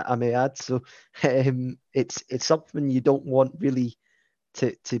Munich, I may add. So it's something you don't want really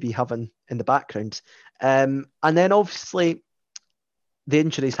to be having in the background. And then obviously the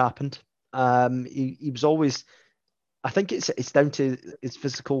injuries happened. He was always, I think it's down to his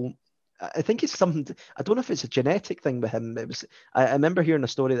physical I think it's something. I don't know if it's a genetic thing with him. It was. I remember hearing a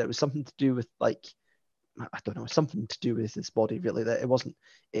story that it was something to do with like, I don't know, something to do with his body really. That it wasn't.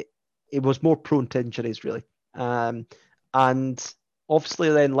 It was more prone to injuries really. And obviously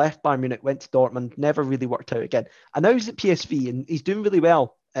then left Bayern Munich, went to Dortmund, never really worked out again. And now he's at PSV and he's doing really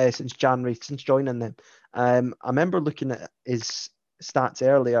well since January, since joining them. I remember looking at his stats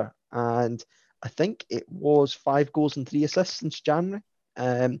earlier, and I think it was 5 goals and 3 assists since January.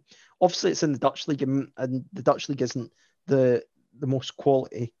 Obviously, it's in the Dutch league, and the Dutch league isn't the most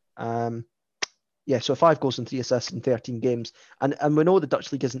quality. So 5 goals and 3 assists in 13 games, and we know the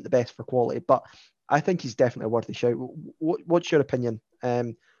Dutch league isn't the best for quality, but I think he's definitely a worthy shout. What's your opinion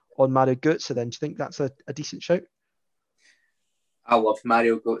on Mario Götze then? Do you think that's a decent shout? I love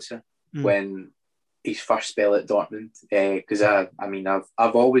Mario Götze when his first spell at Dortmund, because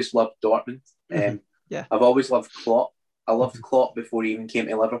I've always loved Dortmund. I've always loved Klopp. I loved Klopp before he even came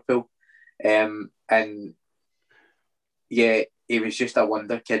to Liverpool, and yeah, he was just a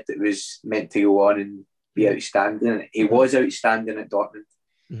wonder kid that was meant to go on and be outstanding. He was outstanding at Dortmund.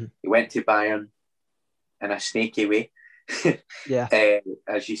 He went to Bayern in a snaky way,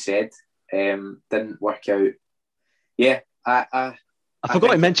 as you said. Didn't work out. Yeah, I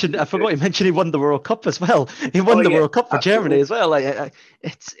forgot to mention he won the World Cup as well. He won the World Cup for Germany as well. Like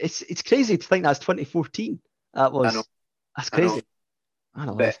it's crazy to think that's 2014. That's crazy. I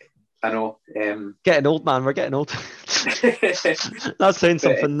know. Getting old, man. We're getting old. That's saying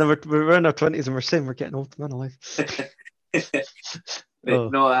something. We're in our 20s and we're saying we're getting old, man. Alive.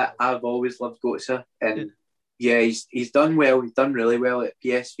 No, I've always loved Götze, and he's done well. He's done really well at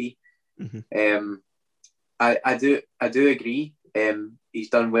PSV. I do agree. He's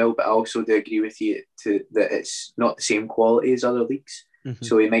done well, but I also do agree with you that it's not the same quality as other leagues.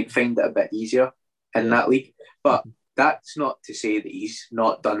 So he might find it a bit easier in that league. But that's not to say that he's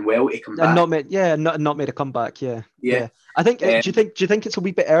not done well to come back. Not made a comeback. Yeah. I think. Do you think it's a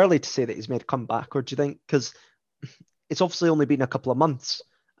wee bit early to say that he's made a comeback, or do you think because it's obviously only been a couple of months?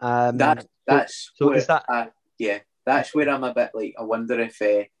 That's where I'm a bit like, I wonder if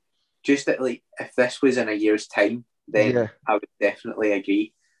if this was in a year's time, then I would definitely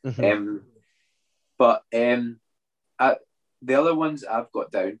agree. But the other ones I've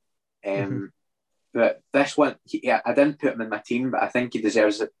got down, but this one, I didn't put him in my team, but I think he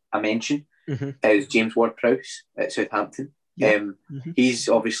deserves a mention, is James Ward-Prowse at Southampton. He's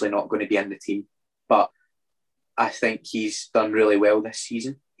obviously not going to be in the team, but I think he's done really well this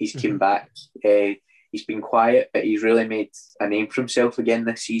season. He's came back. He's been quiet, but he's really made a name for himself again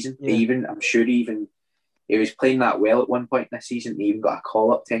this season. I'm sure he was playing that well at one point this season. He even got a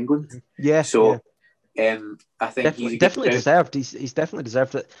call up to England. I think he's definitely deserved. He's definitely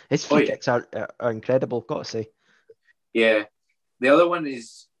deserved it. His free kicks are incredible, got to say. Yeah, the other one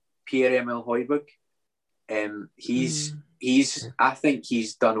is Pierre-Emile Højbjerg. I think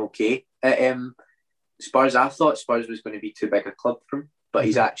he's done okay at Spurs. I thought Spurs was going to be too big a club for him, but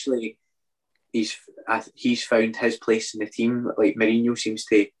he's found his place in the team. Like Mourinho seems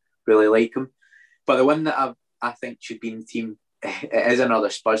to really like him. But the one that I think should be in the team, it is another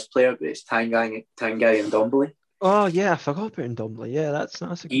Spurs player, but it's Tanguy Ndombele. Oh yeah, I forgot about Ndombele. Yeah, that's a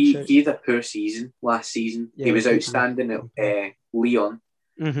good shout. He had a poor season last season. He was outstanding at Lyon.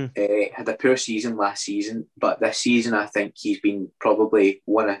 Had a poor season last season, but this season I think he's been probably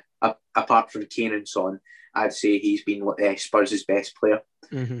apart from Kane and Son, I'd say he's been Spurs' best player.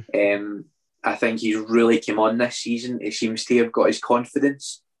 I think he's really come on this season. He seems to have got his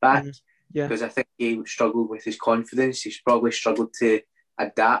confidence back. Because I think he struggled with his confidence. He's probably struggled to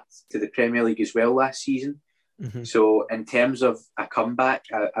adapt to the Premier League as well last season. So in terms of a comeback,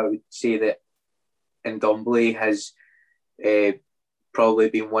 I would say that Ndombele has probably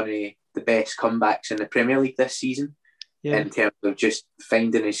been one of the best comebacks in the Premier League this season, in terms of just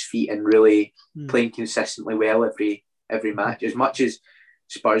finding his feet and really playing consistently well every match. As much as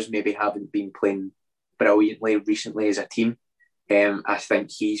Spurs maybe haven't been playing brilliantly recently as a team, I think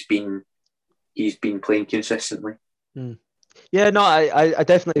he's been playing consistently. Yeah, no, I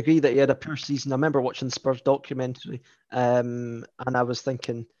definitely agree that he had a poor season. I remember watching the Spurs documentary, and I was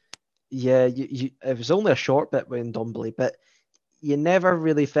thinking, it was only a short bit with Ndombele, but you never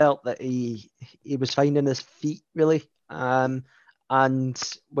really felt that he was finding his feet really. And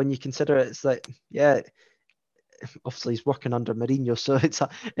when you consider it, it's like, obviously he's working under Mourinho, so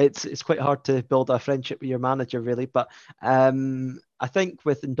it's quite hard to build a friendship with your manager really. But I think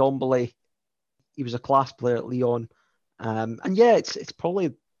with Ndombele, he was a class player at Lyon, and it's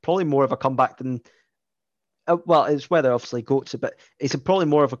probably more of a comeback than it's whether obviously Götze, but it's probably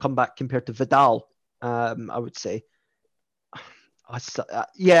more of a comeback compared to Vidal. I would say.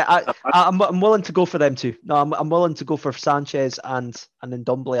 I'm willing to go for them too. No, I'm willing to go for Sanchez and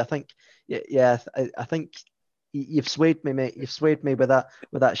Ndombele. I think, I think you've swayed me, mate. You've swayed me with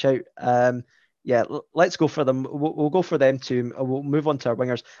that shout. Let's go for them. We'll go for them too. We'll move on to our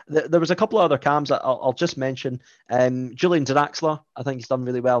wingers. There was a couple of other cams that I'll just mention. Julian Draxler, I think he's done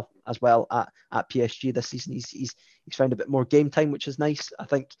really well as well at PSG this season. He's found a bit more game time, which is nice. I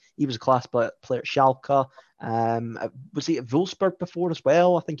think he was a class player at Schalke. Was he at Wolfsburg before as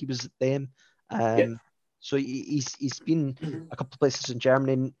well? I think he was at them. So he's been a couple of places in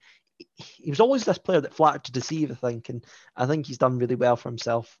Germany. And he was always this player that flattered to deceive, I think, and I think he's done really well for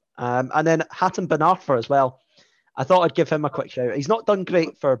himself. And then Hatem Ben Arfa as well. I thought I'd give him a quick shout. He's not done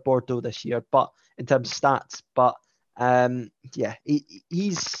great for Bordeaux this year, but in terms of stats, but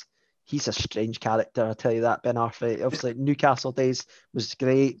he's a strange character. I'll tell you that. Ben Arfa, obviously Newcastle days was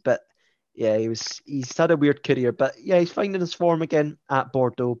great, but yeah, he's had a weird career, but yeah, he's finding his form again at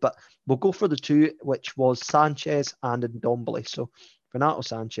Bordeaux. But we'll go for the two, which was Sanchez and Ndombele. So Renato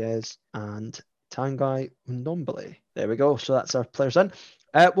Sanchez and Tanguy Ndombele. There we go. So that's our players in.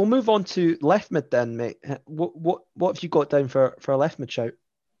 We'll move on to left mid then, mate. What have you got down for a left mid shout?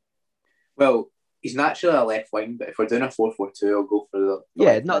 Well, he's naturally a left wing, but if we're doing a 4-4-2, I'll go for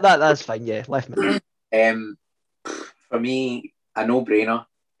the that's fine. Yeah, left mid. For me, a no-brainer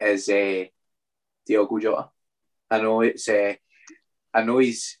is Diogo Jota. I know it's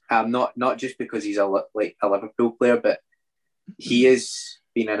he's not just because he's a Liverpool player, but he has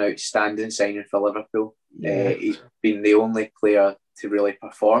been an outstanding signing for Liverpool. He's been the only player to really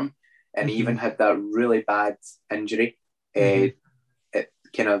perform, and he even had that really bad injury. It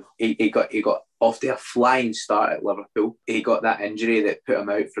kind of he got off to a flying start at Liverpool. He got that injury that put him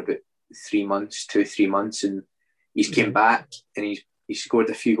out for about 3 months, and he's came back and he scored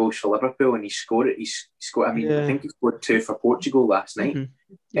a few goals for Liverpool, and he scored it. He scored. I mean, I think he scored 2 for Portugal last night.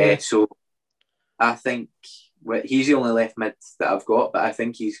 So I think he's the only left mid that I've got, but I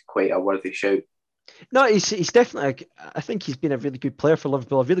think he's quite a worthy shout. No, he's definitely. I think he's been a really good player for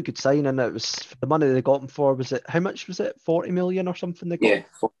Liverpool, a really good signing. It was for the money they got him for. Was it how much was it? 40 million or something? They got. Yeah,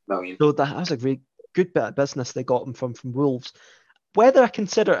 40 million. So that was a great, good bit of business they got him from Wolves. Whether I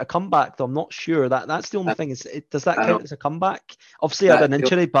consider it a comeback, though, I'm not sure. That's the only thing. Does that count as a comeback? Obviously, I had an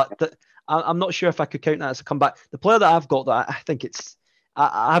injury, but I'm not sure if I could count that as a comeback. The player that I've got, that I think it's,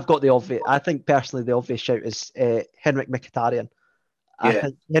 I've got the obvious. I think personally, the obvious shout is Henrik Mkhitaryan. I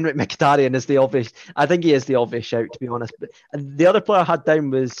think Henrik Mkhitaryan is the obvious. I think he is the obvious shout, to be honest. But the other player I had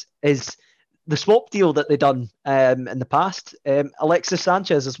down is the swap deal that they done in the past. Alexis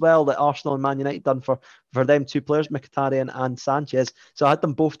Sanchez as well, that Arsenal and Man United done for them two players, Mkhitaryan and Sanchez. So I had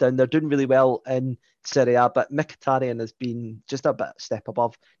them both down. They're doing really well in Serie A, but Mkhitaryan has been just a bit step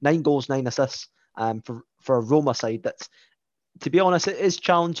above. 9 goals, 9 assists for a Roma side. That's, to be honest, it is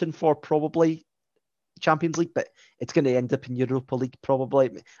challenging for probably Champions League, but it's going to end up in Europa League probably.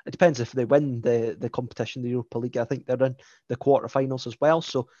 It depends if they win the competition, the Europa League. I think they're in the quarterfinals as well,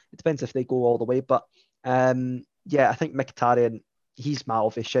 so it depends if they go all the way. But I think Mkhitaryan, he's my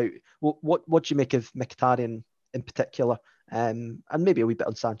obvious shout. What do you make of Mkhitaryan in particular, and maybe a wee bit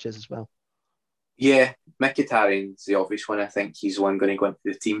on Sanchez as well? Yeah, Mkhitaryan's the obvious one. I think he's the one going to go into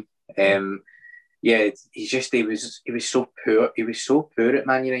the team. He was so poor. He was so poor at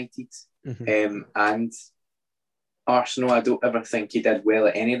Man United. And Arsenal, I don't ever think he did well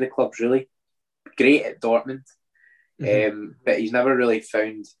at any of the clubs, really. Great at Dortmund, but he's never really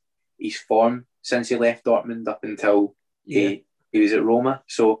found his form since he left Dortmund up until he was at Roma.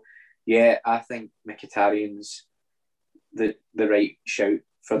 So, I think Mkhitaryan's the right shout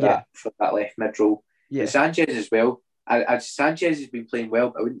for that left mid role. And Sanchez as well. Sanchez has been playing well,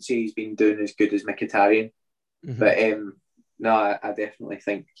 but I wouldn't say he's been doing as good as Mkhitaryan. But I definitely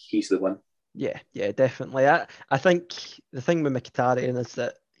think he's the one. Yeah, definitely. I think the thing with Mkhitaryan is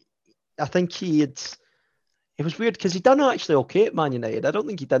that I think it was weird because he done actually okay at Man United. I don't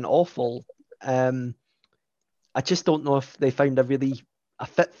think he done awful. I just don't know if they found a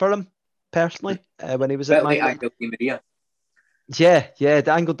fit for him personally when he was at Man United. Angel Di Maria. Yeah,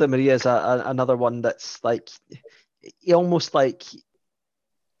 the Angel Di Maria is another one that's like, he almost like,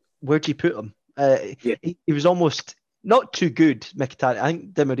 where'd you put him? He was almost not too good, Mkhitaryan. I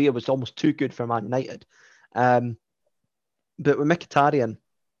think Di Maria was almost too good for Man United. But with Mkhitaryan,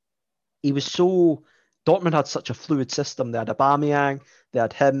 he was so... Dortmund had such a fluid system. They had Aubameyang, they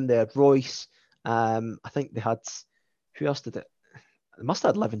had him, they had Royce. I think they had... Who else did it? They must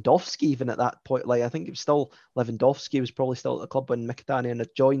have had Lewandowski even at that point. Like, I think it was still... Lewandowski was probably still at the club when Mkhitaryan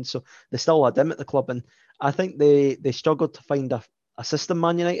had joined, so they still had him at the club. And I think they struggled to find a a system,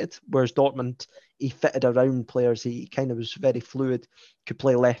 Man United, whereas Dortmund, he fitted around players. He kind of was very fluid, could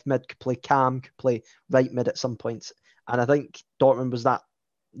play left mid, could play cam, could play right mid at some points. And I think Dortmund was that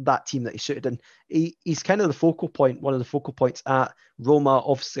team that he suited in. He's kind of the focal point, one of the focal points at Roma,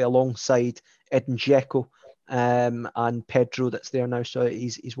 obviously alongside Edin Dzeko and Pedro that's there now. So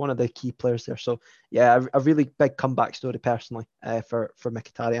he's one of the key players there. So yeah, a really big comeback story personally for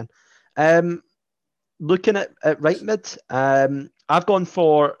Mkhitaryan. Looking at right mid, I've gone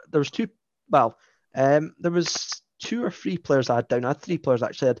for there was 2 or 3 players I had down. I had 3 players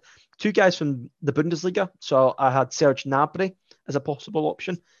actually. I had 2 guys from the Bundesliga. So I had Serge Gnabry as a possible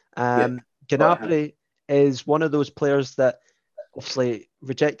option. Gnabry is one of those players that obviously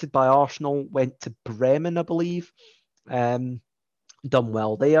rejected by Arsenal, went to Bremen, I believe. Done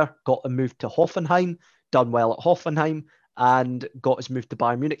well there, got a move to Hoffenheim, done well at Hoffenheim, and got his move to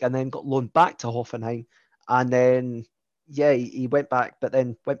Bayern Munich, and then got loaned back to Hoffenheim. And then, he went back, but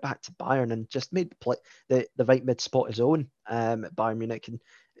then went back to Bayern and just made the right mid spot his own at Bayern Munich. And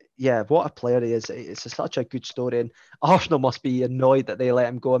yeah, what a player he is. It's such a good story. And Arsenal must be annoyed that they let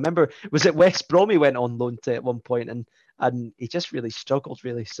him go. I remember, was it West Brom he went on loan to at one point, and he just really struggled,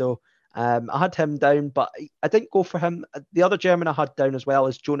 really. So I had him down, but I didn't go for him. The other German I had down as well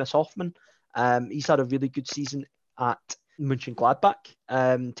is Jonas Hoffmann. He's had a really good season at Mönchengladbach.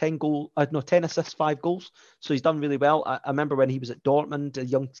 10 assists, 5 goals. So he's done really well. I remember when he was at Dortmund, a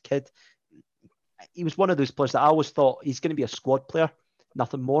young kid, he was one of those players that I always thought he's going to be a squad player,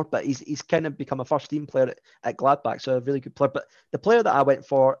 nothing more, but he's kind of become a first team player at Gladbach, so a really good player. But the player that I went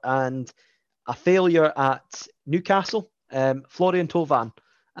for, and a failure at Newcastle, Florian Thauvin,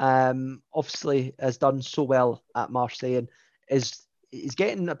 obviously has done so well at Marseille and is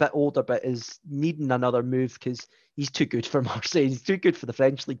getting a bit older, but is needing another move because he's too good for Marseille. He's too good for the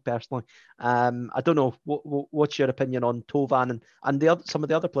French league, personally. I don't know what's your opinion on Thauvin and some of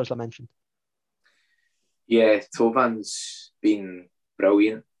the other players I mentioned. Yeah, Thauvin's been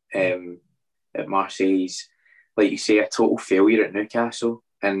brilliant at Marseille. He's, like you say, a total failure at Newcastle,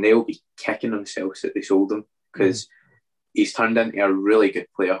 and they'll be kicking themselves that they sold him because he's turned into a really good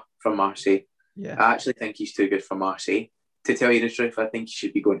player from Marseille. Yeah. I actually think he's too good for Marseille. To tell you the truth, I think he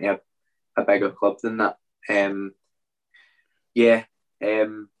should be going to a bigger club than that.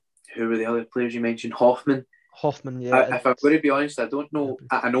 Who were the other players you mentioned? Hoffmann, yeah. If I'm going to be honest, I don't know.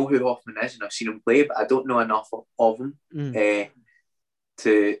 I know who Hoffmann is and I've seen him play, but I don't know enough of him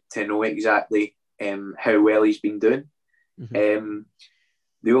to know exactly how well he's been doing. The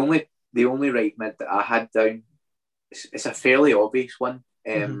only right mid that I had down, it's a fairly obvious one.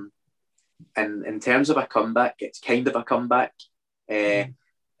 And in terms of a comeback, it's kind of a comeback, and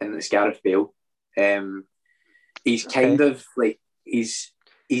it's Gareth Bale. He's kind of like he's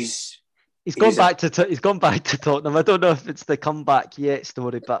gone back to Tottenham. I don't know if it's the comeback yet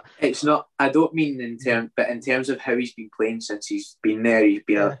story, but it's not. I don't mean in terms of how he's been playing since he's been there. He's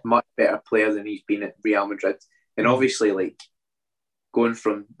been a much better player than he's been at Real Madrid, and obviously, like going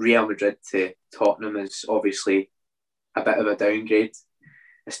from Real Madrid to Tottenham is obviously a bit of a downgrade,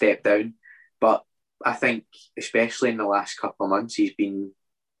 a step down. But I think, especially in the last couple of months, he's been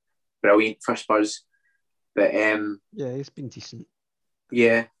brilliant for Spurs. But he's been decent.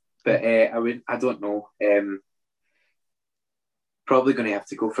 Yeah, but I don't know. Probably going to have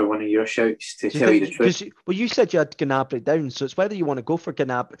to go for one of your shouts to tell you the truth. Well, you said you had Gnabry down, so it's whether you want to go for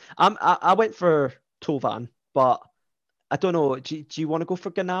Gnabry. I went for Thauvin, but I don't know. Do you want to go for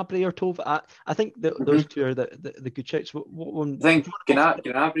Gnabry or Thauvin? I think those two are the good shouts. I think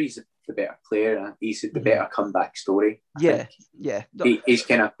Gnabry's the better player. He's the better comeback story. He's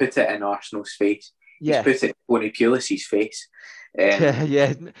kind of put it in Arsenal's face. He's put it in Tony Pulis's face.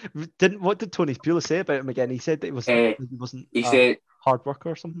 What did Tony Pulis say about him again? He said that he wasn't a hard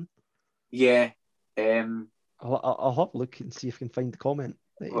worker or something. Yeah. I'll have a look and see if I can find the comment.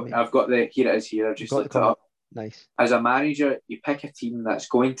 I've got here it is here. I've just looked it up. Nice. As a manager, you pick a team that's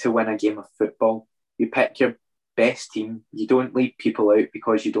going to win a game of football. You pick your best team. You don't leave people out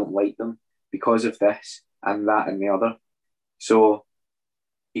because you don't like them, because of this and that and the other. So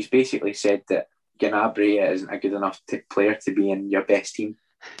he's basically said that Gnabry isn't a good enough player to be in your best team.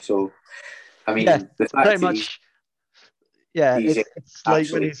 So, I mean, the fact pretty much. It's like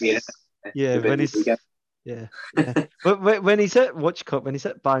when but when he's at when he's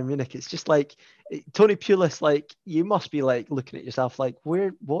at Bayern Munich, it's just like Tony Pulis. Like, you must be like looking at yourself like,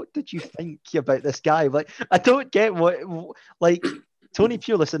 what did you think about this guy? Like, I don't get like Tony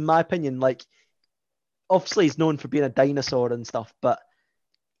Pulis, in my opinion, like, obviously he's known for being a dinosaur and stuff, but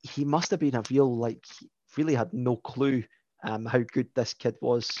he must have been he really had no clue how good this kid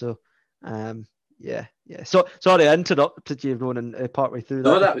was. So Yeah. So sorry, I interrupted you, Ronan, partway through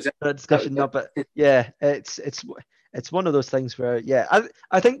that was that discussion. No, but yeah, it's one of those things where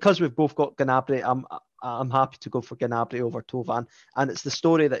I think because we've both got Gnabry, I'm happy to go for Gnabry over Tovan, and it's the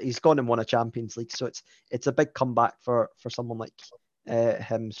story that he's gone and won a Champions League, so it's a big comeback for someone like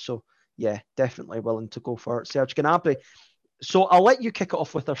him. So yeah, definitely willing to go for Serge Gnabry. So I'll let you kick it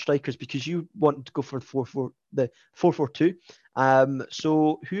off with our strikers because you wanted to go for the 4-4-2.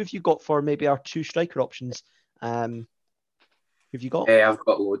 So who have you got for maybe our two striker options? Who have you got? I've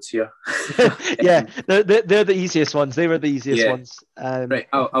got loads here. Yeah, they're the easiest ones. They were the easiest ones. Right,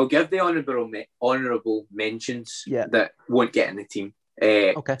 I'll give the honourable mentions that won't get in the team.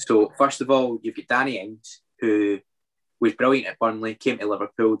 Okay. So first of all, you've got Danny Ings, who was brilliant at Burnley, came to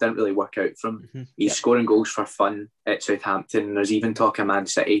Liverpool, didn't really work out for him. Mm-hmm. He's scoring goals for fun at Southampton. There's even talk of Man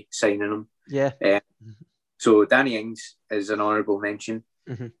City signing him. Yeah. So Danny Ings is an honourable mention.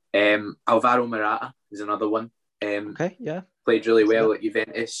 Mm-hmm. Alvaro Morata is another one. Okay, yeah. Played really well at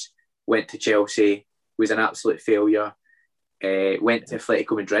Juventus, went to Chelsea, was an absolute failure. Went to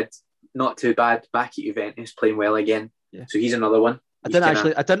Atletico Madrid, not too bad. Back at Juventus, playing well again. Yeah. So he's another one. I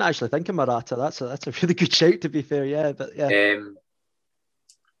didn't actually think of Morata. That's a really good shout, to be fair. Yeah, but yeah.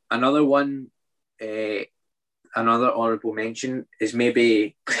 Another one, another honourable mention is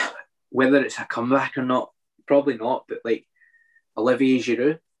maybe whether it's a comeback or not. Probably not, but like Olivier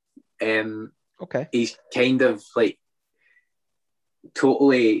Giroud. Okay. He's kind of like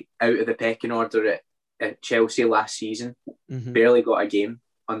totally out of the pecking order at Chelsea last season. Mm-hmm. Barely got a game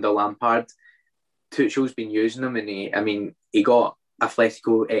under Lampard. Tuchel's been using him, and he got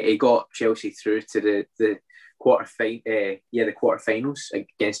Atletico. He got Chelsea through to the quarterfinals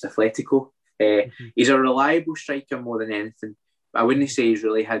against Atletico. Mm-hmm. He's a reliable striker more than anything. But I wouldn't say he's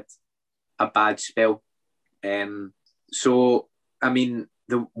really had a bad spell. So the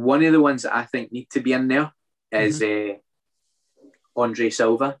one of the ones that I think need to be in there is Andre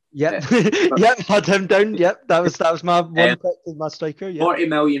Silva. Yep, had him down. Yep, that was my one pick of my striker. Yep. £40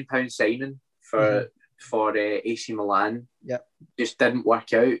 million signing for AC Milan. Yep, just didn't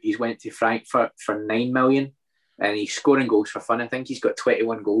work out. He's went to Frankfurt for $9 million, and he's scoring goals for fun. I think he's got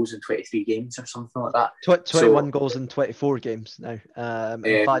 21 goals in 23 games or something like that. 21 goals in 24 games now, and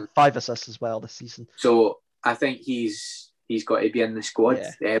five assists as well this season. So I think he's got to be in the squad.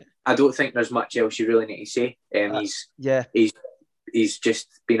 Yeah. I don't think there's much else you really need to say. He's just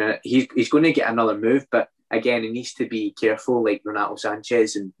been he's going to get another move, but again, he needs to be careful, like Renato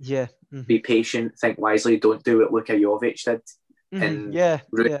Sanchez, and be patient, think wisely, don't do what Luka Jovic did in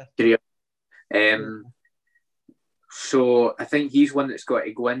career. So I think he's one that's got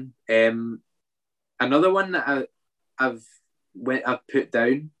to go in. Another one that I've put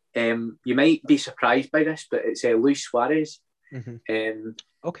down. You might be surprised by this, but it's Luis Suarez. Mm-hmm.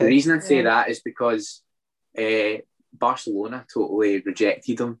 Okay. The reason I say that is because Barcelona totally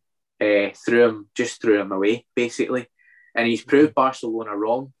rejected him, threw him away basically, and he's proved Barcelona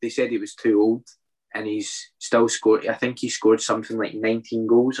wrong. They said he was too old, and he's still scored. I think he scored something like 19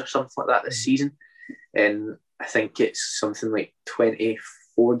 goals or something like that this season, and I think it's something like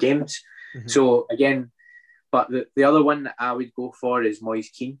 24 games. Mm-hmm. So again, but the other one that I would go for is Moise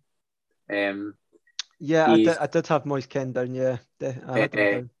Kean. I did have Moise Kean down. Yeah,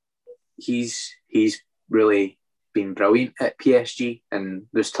 down. He's really been brilliant at PSG, and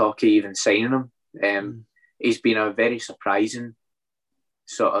there's talk of even signing him. He's been a very surprising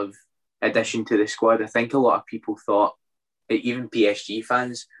sort of addition to the squad. I think a lot of people thought, even PSG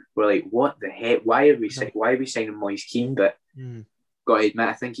fans were like, "What the heck? Why are we signing Moise Kean?" But got to admit,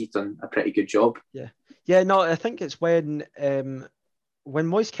 I think he's done a pretty good job. Yeah. No, I think it's when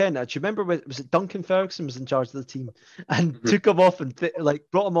Moise Kean, do you remember was it Duncan Ferguson was in charge of the team and took him off and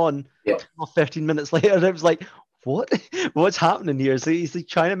brought him on 13 minutes later, and it was like, what's happening here? So he's like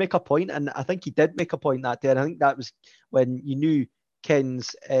trying to make a point, and I think he did make a point that day, and I think that was when you knew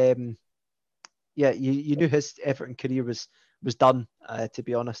Ken's you knew his Everton career was done, to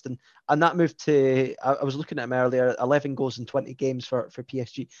be honest, and that move to I was looking at him earlier, 11 goals in 20 games for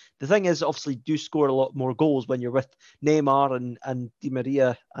PSG. The thing is, obviously, do score a lot more goals when you're with Neymar and Di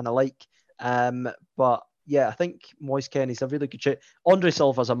Maria and alike, but yeah, I think Moise Kean is a really good shot. Andre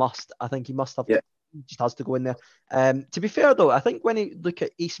Silva's a must. I think he must have he just has to go in there. To be fair though, I think when you look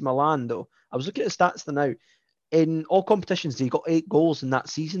at AC Milan though, I was looking at the stats now, in all competitions he got 8 goals in that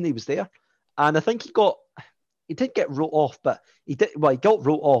season he was there, and I think he did get wrote off, but he got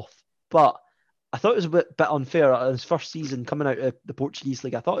wrote off, but I thought it was a bit unfair in his first season coming out of the Portuguese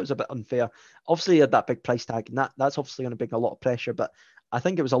league. I thought it was a bit unfair. Obviously, he had that big price tag, and that's obviously going to bring a lot of pressure, but I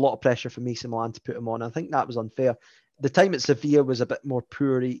think it was a lot of pressure for AC Milan to put him on. I think that was unfair. the time at Sevilla was a bit more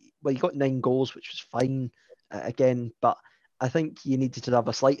poor. He got 9 goals, which was fine again, but I think you needed to have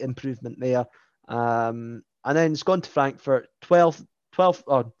a slight improvement there. And then he's gone to Frankfurt, 12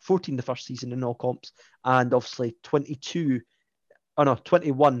 or 14 the first season in all comps, and obviously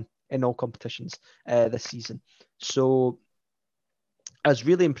 21 in all competitions this season. So has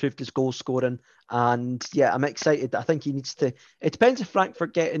really improved his goal scoring, and yeah, I'm excited. I think he needs to. It depends if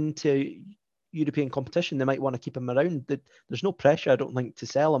Frankfurt get into European competition, they might want to keep him around. There's no pressure, I don't think, to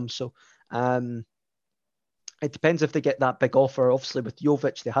sell him. So it depends if they get that big offer. Obviously, with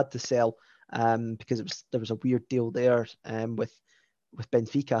Jovic, they had to sell because there was a weird deal there with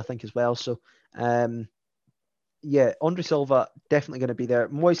Benfica, I think, as well. So yeah, Andre Silva definitely going to be there.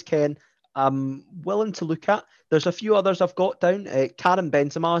 Moise Kean, I'm willing to look at. There's a few others I've got down. Karim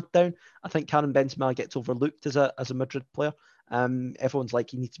Benzema down. I think Karim Benzema gets overlooked as a Madrid player. Everyone's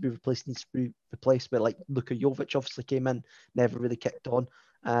like, he needs to be replaced, but like Luka Jovic obviously came in, never really kicked on.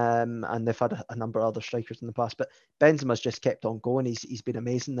 And they've had a number of other strikers in the past, but Benzema's just kept on going. He's been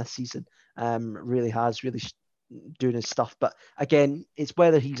amazing this season. Really has, really doing his stuff. But again, it's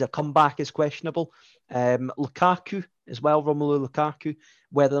whether he's a comeback is questionable. Lukaku as well, Romelu Lukaku,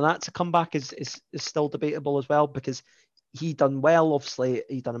 whether that's a comeback is still debatable as well, because he done well. Obviously,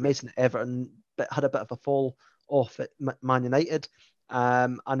 he done amazing at Everton, but had a bit of a fall off at Man United,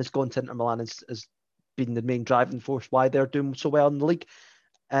 and has gone to Inter Milan as been the main driving force why they're doing so well in the league.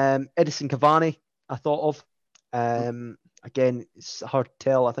 Edison Cavani, I thought of. Again, it's hard to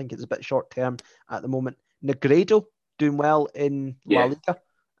tell. I think it's a bit short term at the moment. Negredo doing well in La Liga.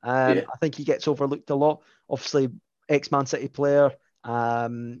 I think he gets overlooked a lot. Obviously, ex-Man City player,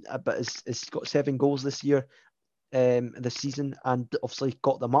 but has got 7 goals this year, this season, and obviously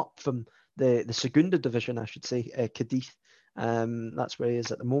got them up from the Segunda division, I should say, Cadiz. That's where he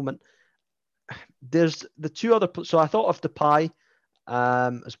is at the moment. There's the 2 other. So I thought of Depay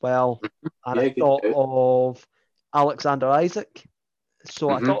as well, and I thought of Alexander Isak. So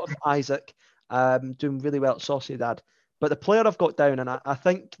I thought of Isak doing really well at Sociedad. But the player I've got down, and I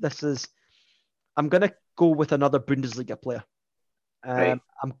think this is, I'm going to go with another Bundesliga player. I'm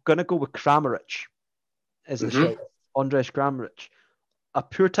going to go with Kramaric as the shout. Andres Kramaric. A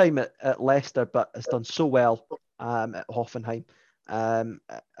poor time at Leicester, but has done so well at Hoffenheim.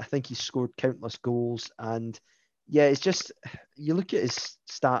 I think he's scored countless goals. And yeah, it's just, you look at his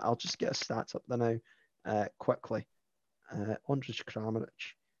stat. I'll just get his stats up there now quickly. Andres Kramaric.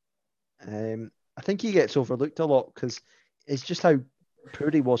 I think he gets overlooked a lot because it's just how poor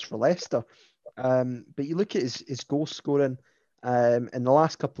he was for Leicester. But you look at his goal scoring in the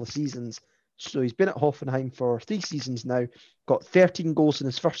last couple of seasons. So he's been at Hoffenheim for 3 seasons now, got 13 goals in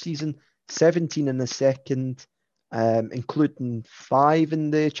his first season, 17 in the second, including 5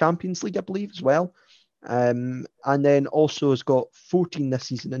 in the Champions League, I believe, as well. And then also has got 14 this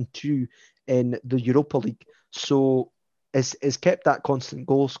season and 2 in the Europa League. So is kept that constant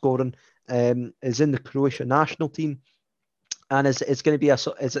goal scoring, is in the Croatia national team, and is going to be a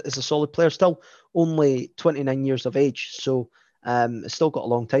solid player. Still only 29 years of age, so still got a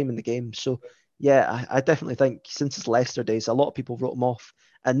long time in the game. So yeah, I definitely think since his Leicester days, a lot of people wrote him off,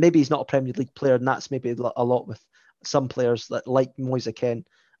 and maybe he's not a Premier League player, and that's maybe a lot with some players that like Moise Kean.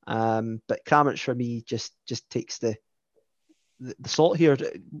 But Kramaric for me just takes the salt here.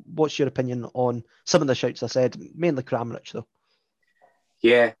 What's your opinion on some of the shouts I said? Mainly Kramaric though.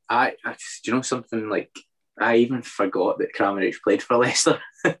 Yeah, I you know something, like I even forgot that Kramaric played for Leicester.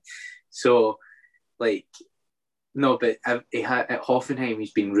 So like, no, but at Hoffenheim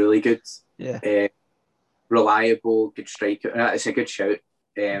he's been really good. Yeah. Reliable, good striker. It's a good shout.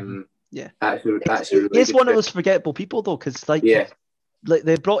 Yeah, that's a really he's one shout. of those forgettable people though, because like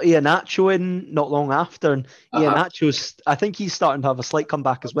they brought Iheanacho in not long after, and Iheanacho's, I think he's starting to have a slight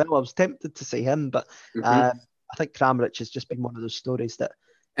comeback as well. I was tempted to say him, but I think Kramaric has just been one of those stories that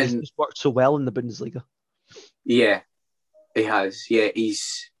has just worked so well in the Bundesliga. Yeah, he has. Yeah,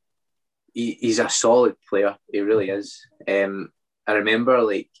 he's a solid player. He really is. I remember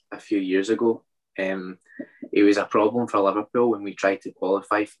like a few years ago, he was a problem for Liverpool when we tried to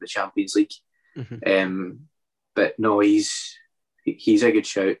qualify for the Champions League. But no, he's a good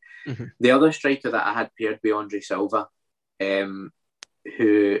shout. The other striker that I had paired with Andre Silva,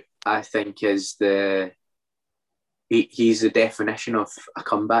 who I think is he's the definition of a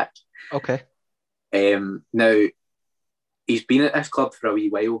comeback. Okay. Now, he's been at this club for a wee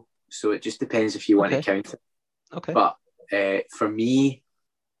while, so it just depends if you want to count it. Okay. But for me,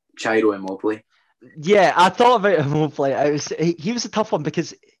 Ciro Immobile. Yeah, I thought about Immobile. He was a tough one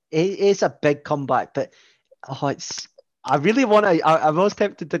because it is a big comeback, but I really want to. I was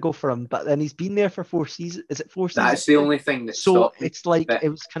tempted to go for him, but then he's been there for 4 seasons. Is it 4 seasons? That's the only thing that so stopped me. It's like but, it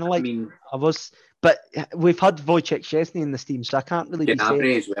was kind of like I mean, but we've had Wojciech Szczesny in this team, so I can't really be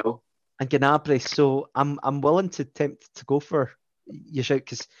saying as well. And Gnabry, so I'm willing to tempt to go for your shout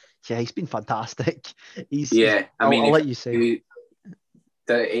because he's been fantastic. I'll let you say.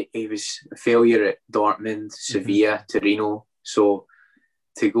 He was a failure at Dortmund, Sevilla, Torino. So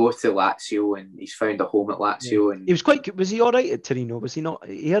to go to Lazio, and he's found a home at Lazio. And he was quite good. Was he all right at Torino? Was he not?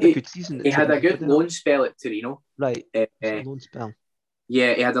 He had a good season. He had a good loan spell at Torino. Right. Loan spell.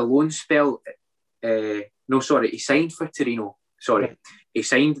 Yeah, he had a loan spell. No, sorry, he signed for Torino. Sorry, right. He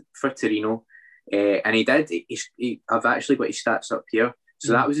signed for Torino, and he did. I've actually got his stats up here.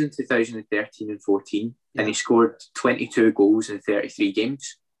 So that was in 2013 and 14, and he scored 22 goals in 33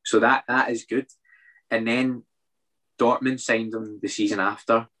 games. So that is good. And then Dortmund signed him the season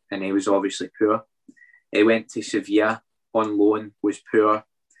after, and he was obviously poor. He went to Sevilla on loan, was poor,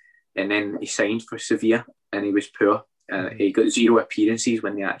 and then he signed for Sevilla, and he was poor. He got 0 appearances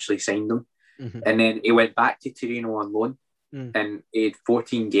when they actually signed him. And then he went back to Torino on loan, and he had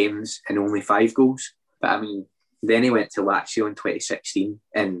 14 games and only 5 goals. But I mean, then he went to Lazio in 2016,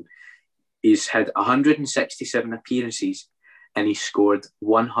 and he's had 167 appearances, and he scored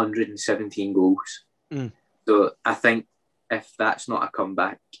 117 goals. So I think if that's not a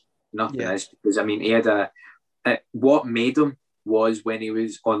comeback, nothing is. Because I mean, he had what made him was when he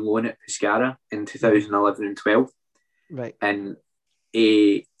was on loan at Pescara in 2011 and 12, right? And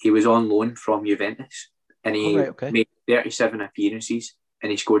he was on loan from Juventus, and he made 37 appearances,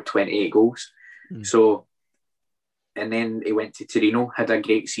 and he scored 28 goals. So, and then he went to Torino, had a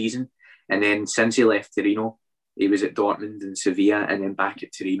great season, and then since he left Torino, he was at Dortmund and Sevilla, and then back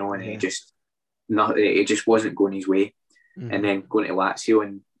at Torino, and it just wasn't going his way. And then going to Lazio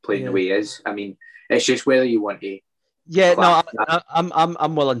and playing the way he is. I mean, it's just whether you want to. Yeah, no,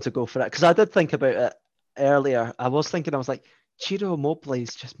 I'm willing to go for it because I did think about it earlier. I was like, Ciro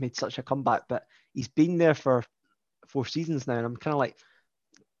Immobile's just made such a comeback, but he's been there for 4 seasons now, and I'm kind of like,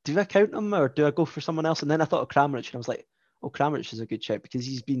 do I count him or do I go for someone else? And then I thought of Kramaric, and I was like, oh, Kramaric is a good shout because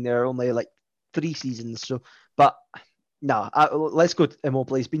he's been there only like 3 seasons. So, but no, let's go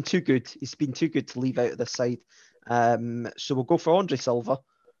Immobile. He's been too good. He's been too good to leave out of this side. So we'll go for Andre Silva.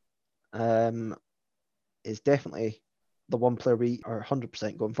 Is definitely the one player we are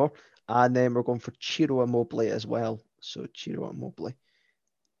 100% going for. And then we're going for Ciro Immobile as well. So Ciro Immobile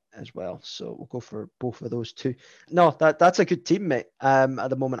as well. So we'll go for both of those two. No, that's a good team, mate. At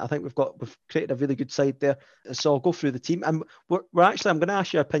the moment, I think we've created a really good side there. So I'll go through the team, and we're actually, I'm going to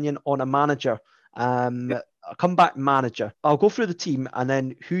ask your opinion on a manager, a comeback manager. I'll go through the team, and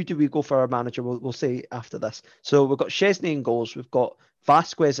then who do we go for our manager? We'll say after this. So we've got Szczesny in goals. We've got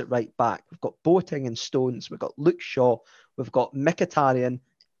Vasquez at right back. We've got Boateng and Stones. We've got Luke Shaw. We've got Mkhitaryan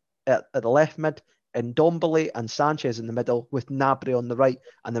at the left mid, and Ndombele and Sanchez in the middle with Gnabry on the right,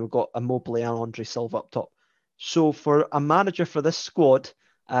 and then we've got Immobile and Andre Silva up top. So for a manager for this squad,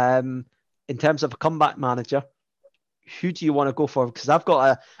 in terms of a comeback manager, who do you want to go for? Because I've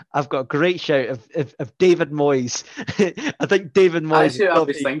got a great shout of David Moyes. I think David Moyes. That's who I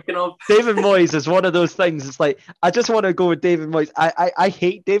was thinking of. David Moyes is one of those things. It's like I just want to go with David Moyes. I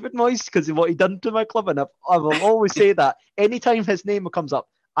hate David Moyes because of what he done to my club, and I will always say that anytime his name comes up,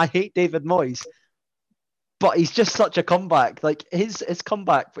 I hate David Moyes. But he's just such a comeback. Like his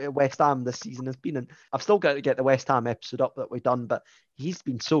comeback at West Ham this season has been. I've still got to get the West Ham episode up that we've done, but he's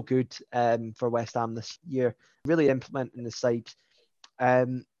been so good for West Ham this year. Really implementing the side.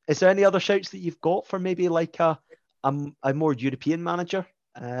 Is there any other shouts that you've got for maybe like a more European manager?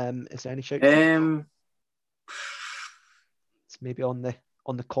 Is there any shouts? It's maybe on the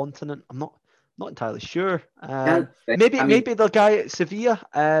continent. I'm not entirely sure. Maybe the guy at Sevilla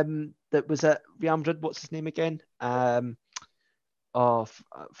that was at Real Madrid. What's his name again? I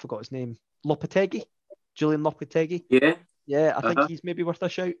forgot his name. Lopetegui, Julian Lopetegui. Yeah. I think he's maybe worth a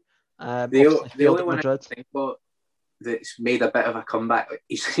shout. The only one I think about that's made a bit of a comeback.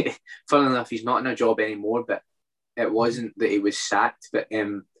 He's funnily enough, he's not in a job anymore, but it wasn't that he was sacked, but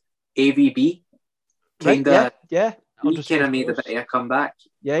AVB kind of he kind of made a bit of a comeback.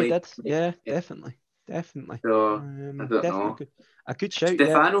 Yeah, he did. Yeah, definitely. So I don't know. A good shout.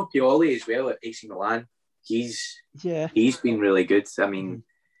 Stefano Pioli as well at AC Milan. He's been really good. I mean,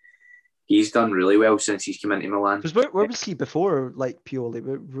 he's done really well since he's come into Milan. Because where was he before, like Pioli?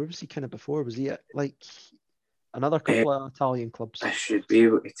 Where was he kind of before? Was he at like another couple of Italian clubs? I should be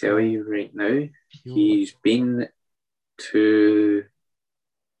able to tell you right now. Pioli.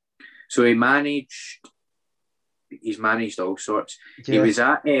 He's managed all sorts. Yeah. He was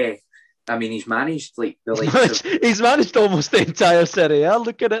at I mean, he's managed like the likes of... He's managed almost the entire Serie A.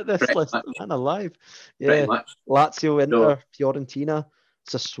 Looking at this list, much, man alive. Pretty Yeah, much. Lazio, Inter, Fiorentina,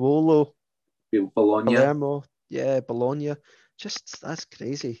 Sassuolo, Palermo, Bologna. Just that's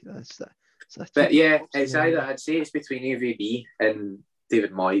crazy. But yeah, it's either I'd say it's between AVB and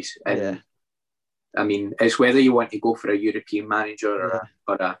David Moyes, and I mean, it's whether you want to go for a European manager or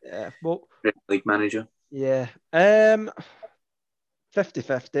a Premier League manager. Yeah.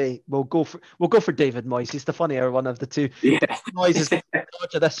 50-50. We'll go for David Moyes. He's the funnier one of the two. Yeah. Moyes is in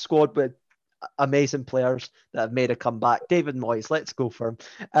charge of this squad with amazing players that have made a comeback. David Moyes, let's go for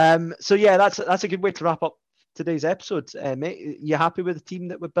him. So yeah, that's a good way to wrap up today's episode. Mate, you happy with the team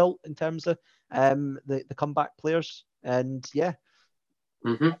that we built in terms of the comeback players? And yeah.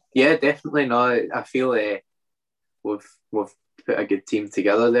 Mm-hmm. Yeah, definitely. No, I feel we've put a good team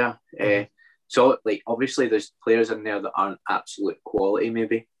together there. So, like, obviously, there's players in there that aren't absolute quality.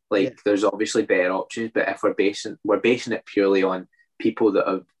 Maybe there's obviously better options, but if we're basing it purely on people that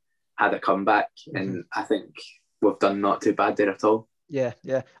have had a comeback, and I think we've done not too bad there at all. Yeah.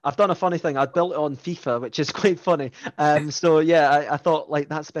 I've done a funny thing. I built it on FIFA, which is quite funny. So yeah, I thought like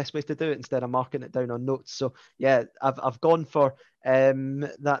that's the best way to do it instead of marking it down on notes. So yeah, I've gone for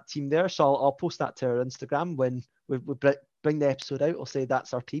that team there. So I'll post that to our Instagram when we bring the episode out. I'll say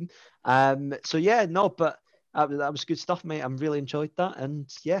that's our team. So yeah, no, but that was good stuff, mate. I'm really enjoyed that,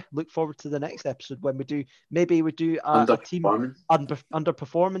 and yeah, look forward to the next episode when we do a team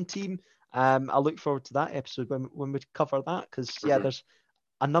underperforming team. I look forward to that episode when we cover that, because there's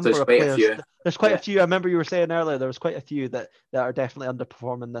a number of players. There's quite a few. I remember you were saying earlier there was quite a few that are definitely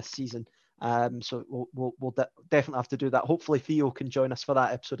underperforming this season. So we'll definitely have to do that. Hopefully Theo can join us for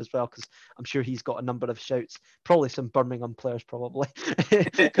that episode as well, because I'm sure he's got a number of shouts. Probably some Birmingham players, probably,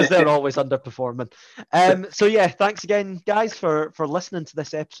 because they're always underperforming. So yeah, thanks again, guys, for listening to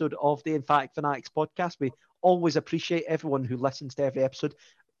this episode of the In Fact Fanatics podcast. We always appreciate everyone who listens to every episode.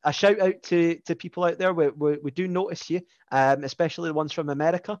 A shout out to people out there. We do notice you, especially the ones from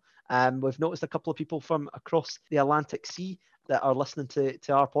America. We've noticed a couple of people from across the Atlantic Sea that are listening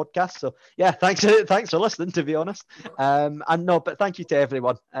to our podcast. So yeah, thanks for listening, to be honest. But thank you to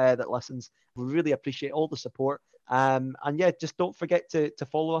everyone that listens. We really appreciate all the support. And yeah, just don't forget to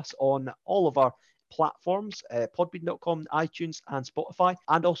follow us on all of our platforms, podbean.com, iTunes and Spotify,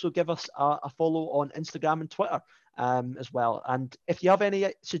 and also give us a follow on Instagram and Twitter as well. And if you have any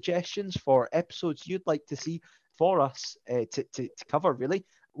suggestions for episodes you'd like to see for us to cover, really,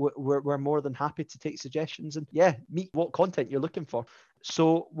 we're more than happy to take suggestions and meet what content you're looking for.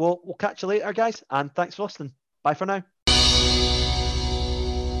 So we'll catch you later, guys, and thanks for listening. Bye for now.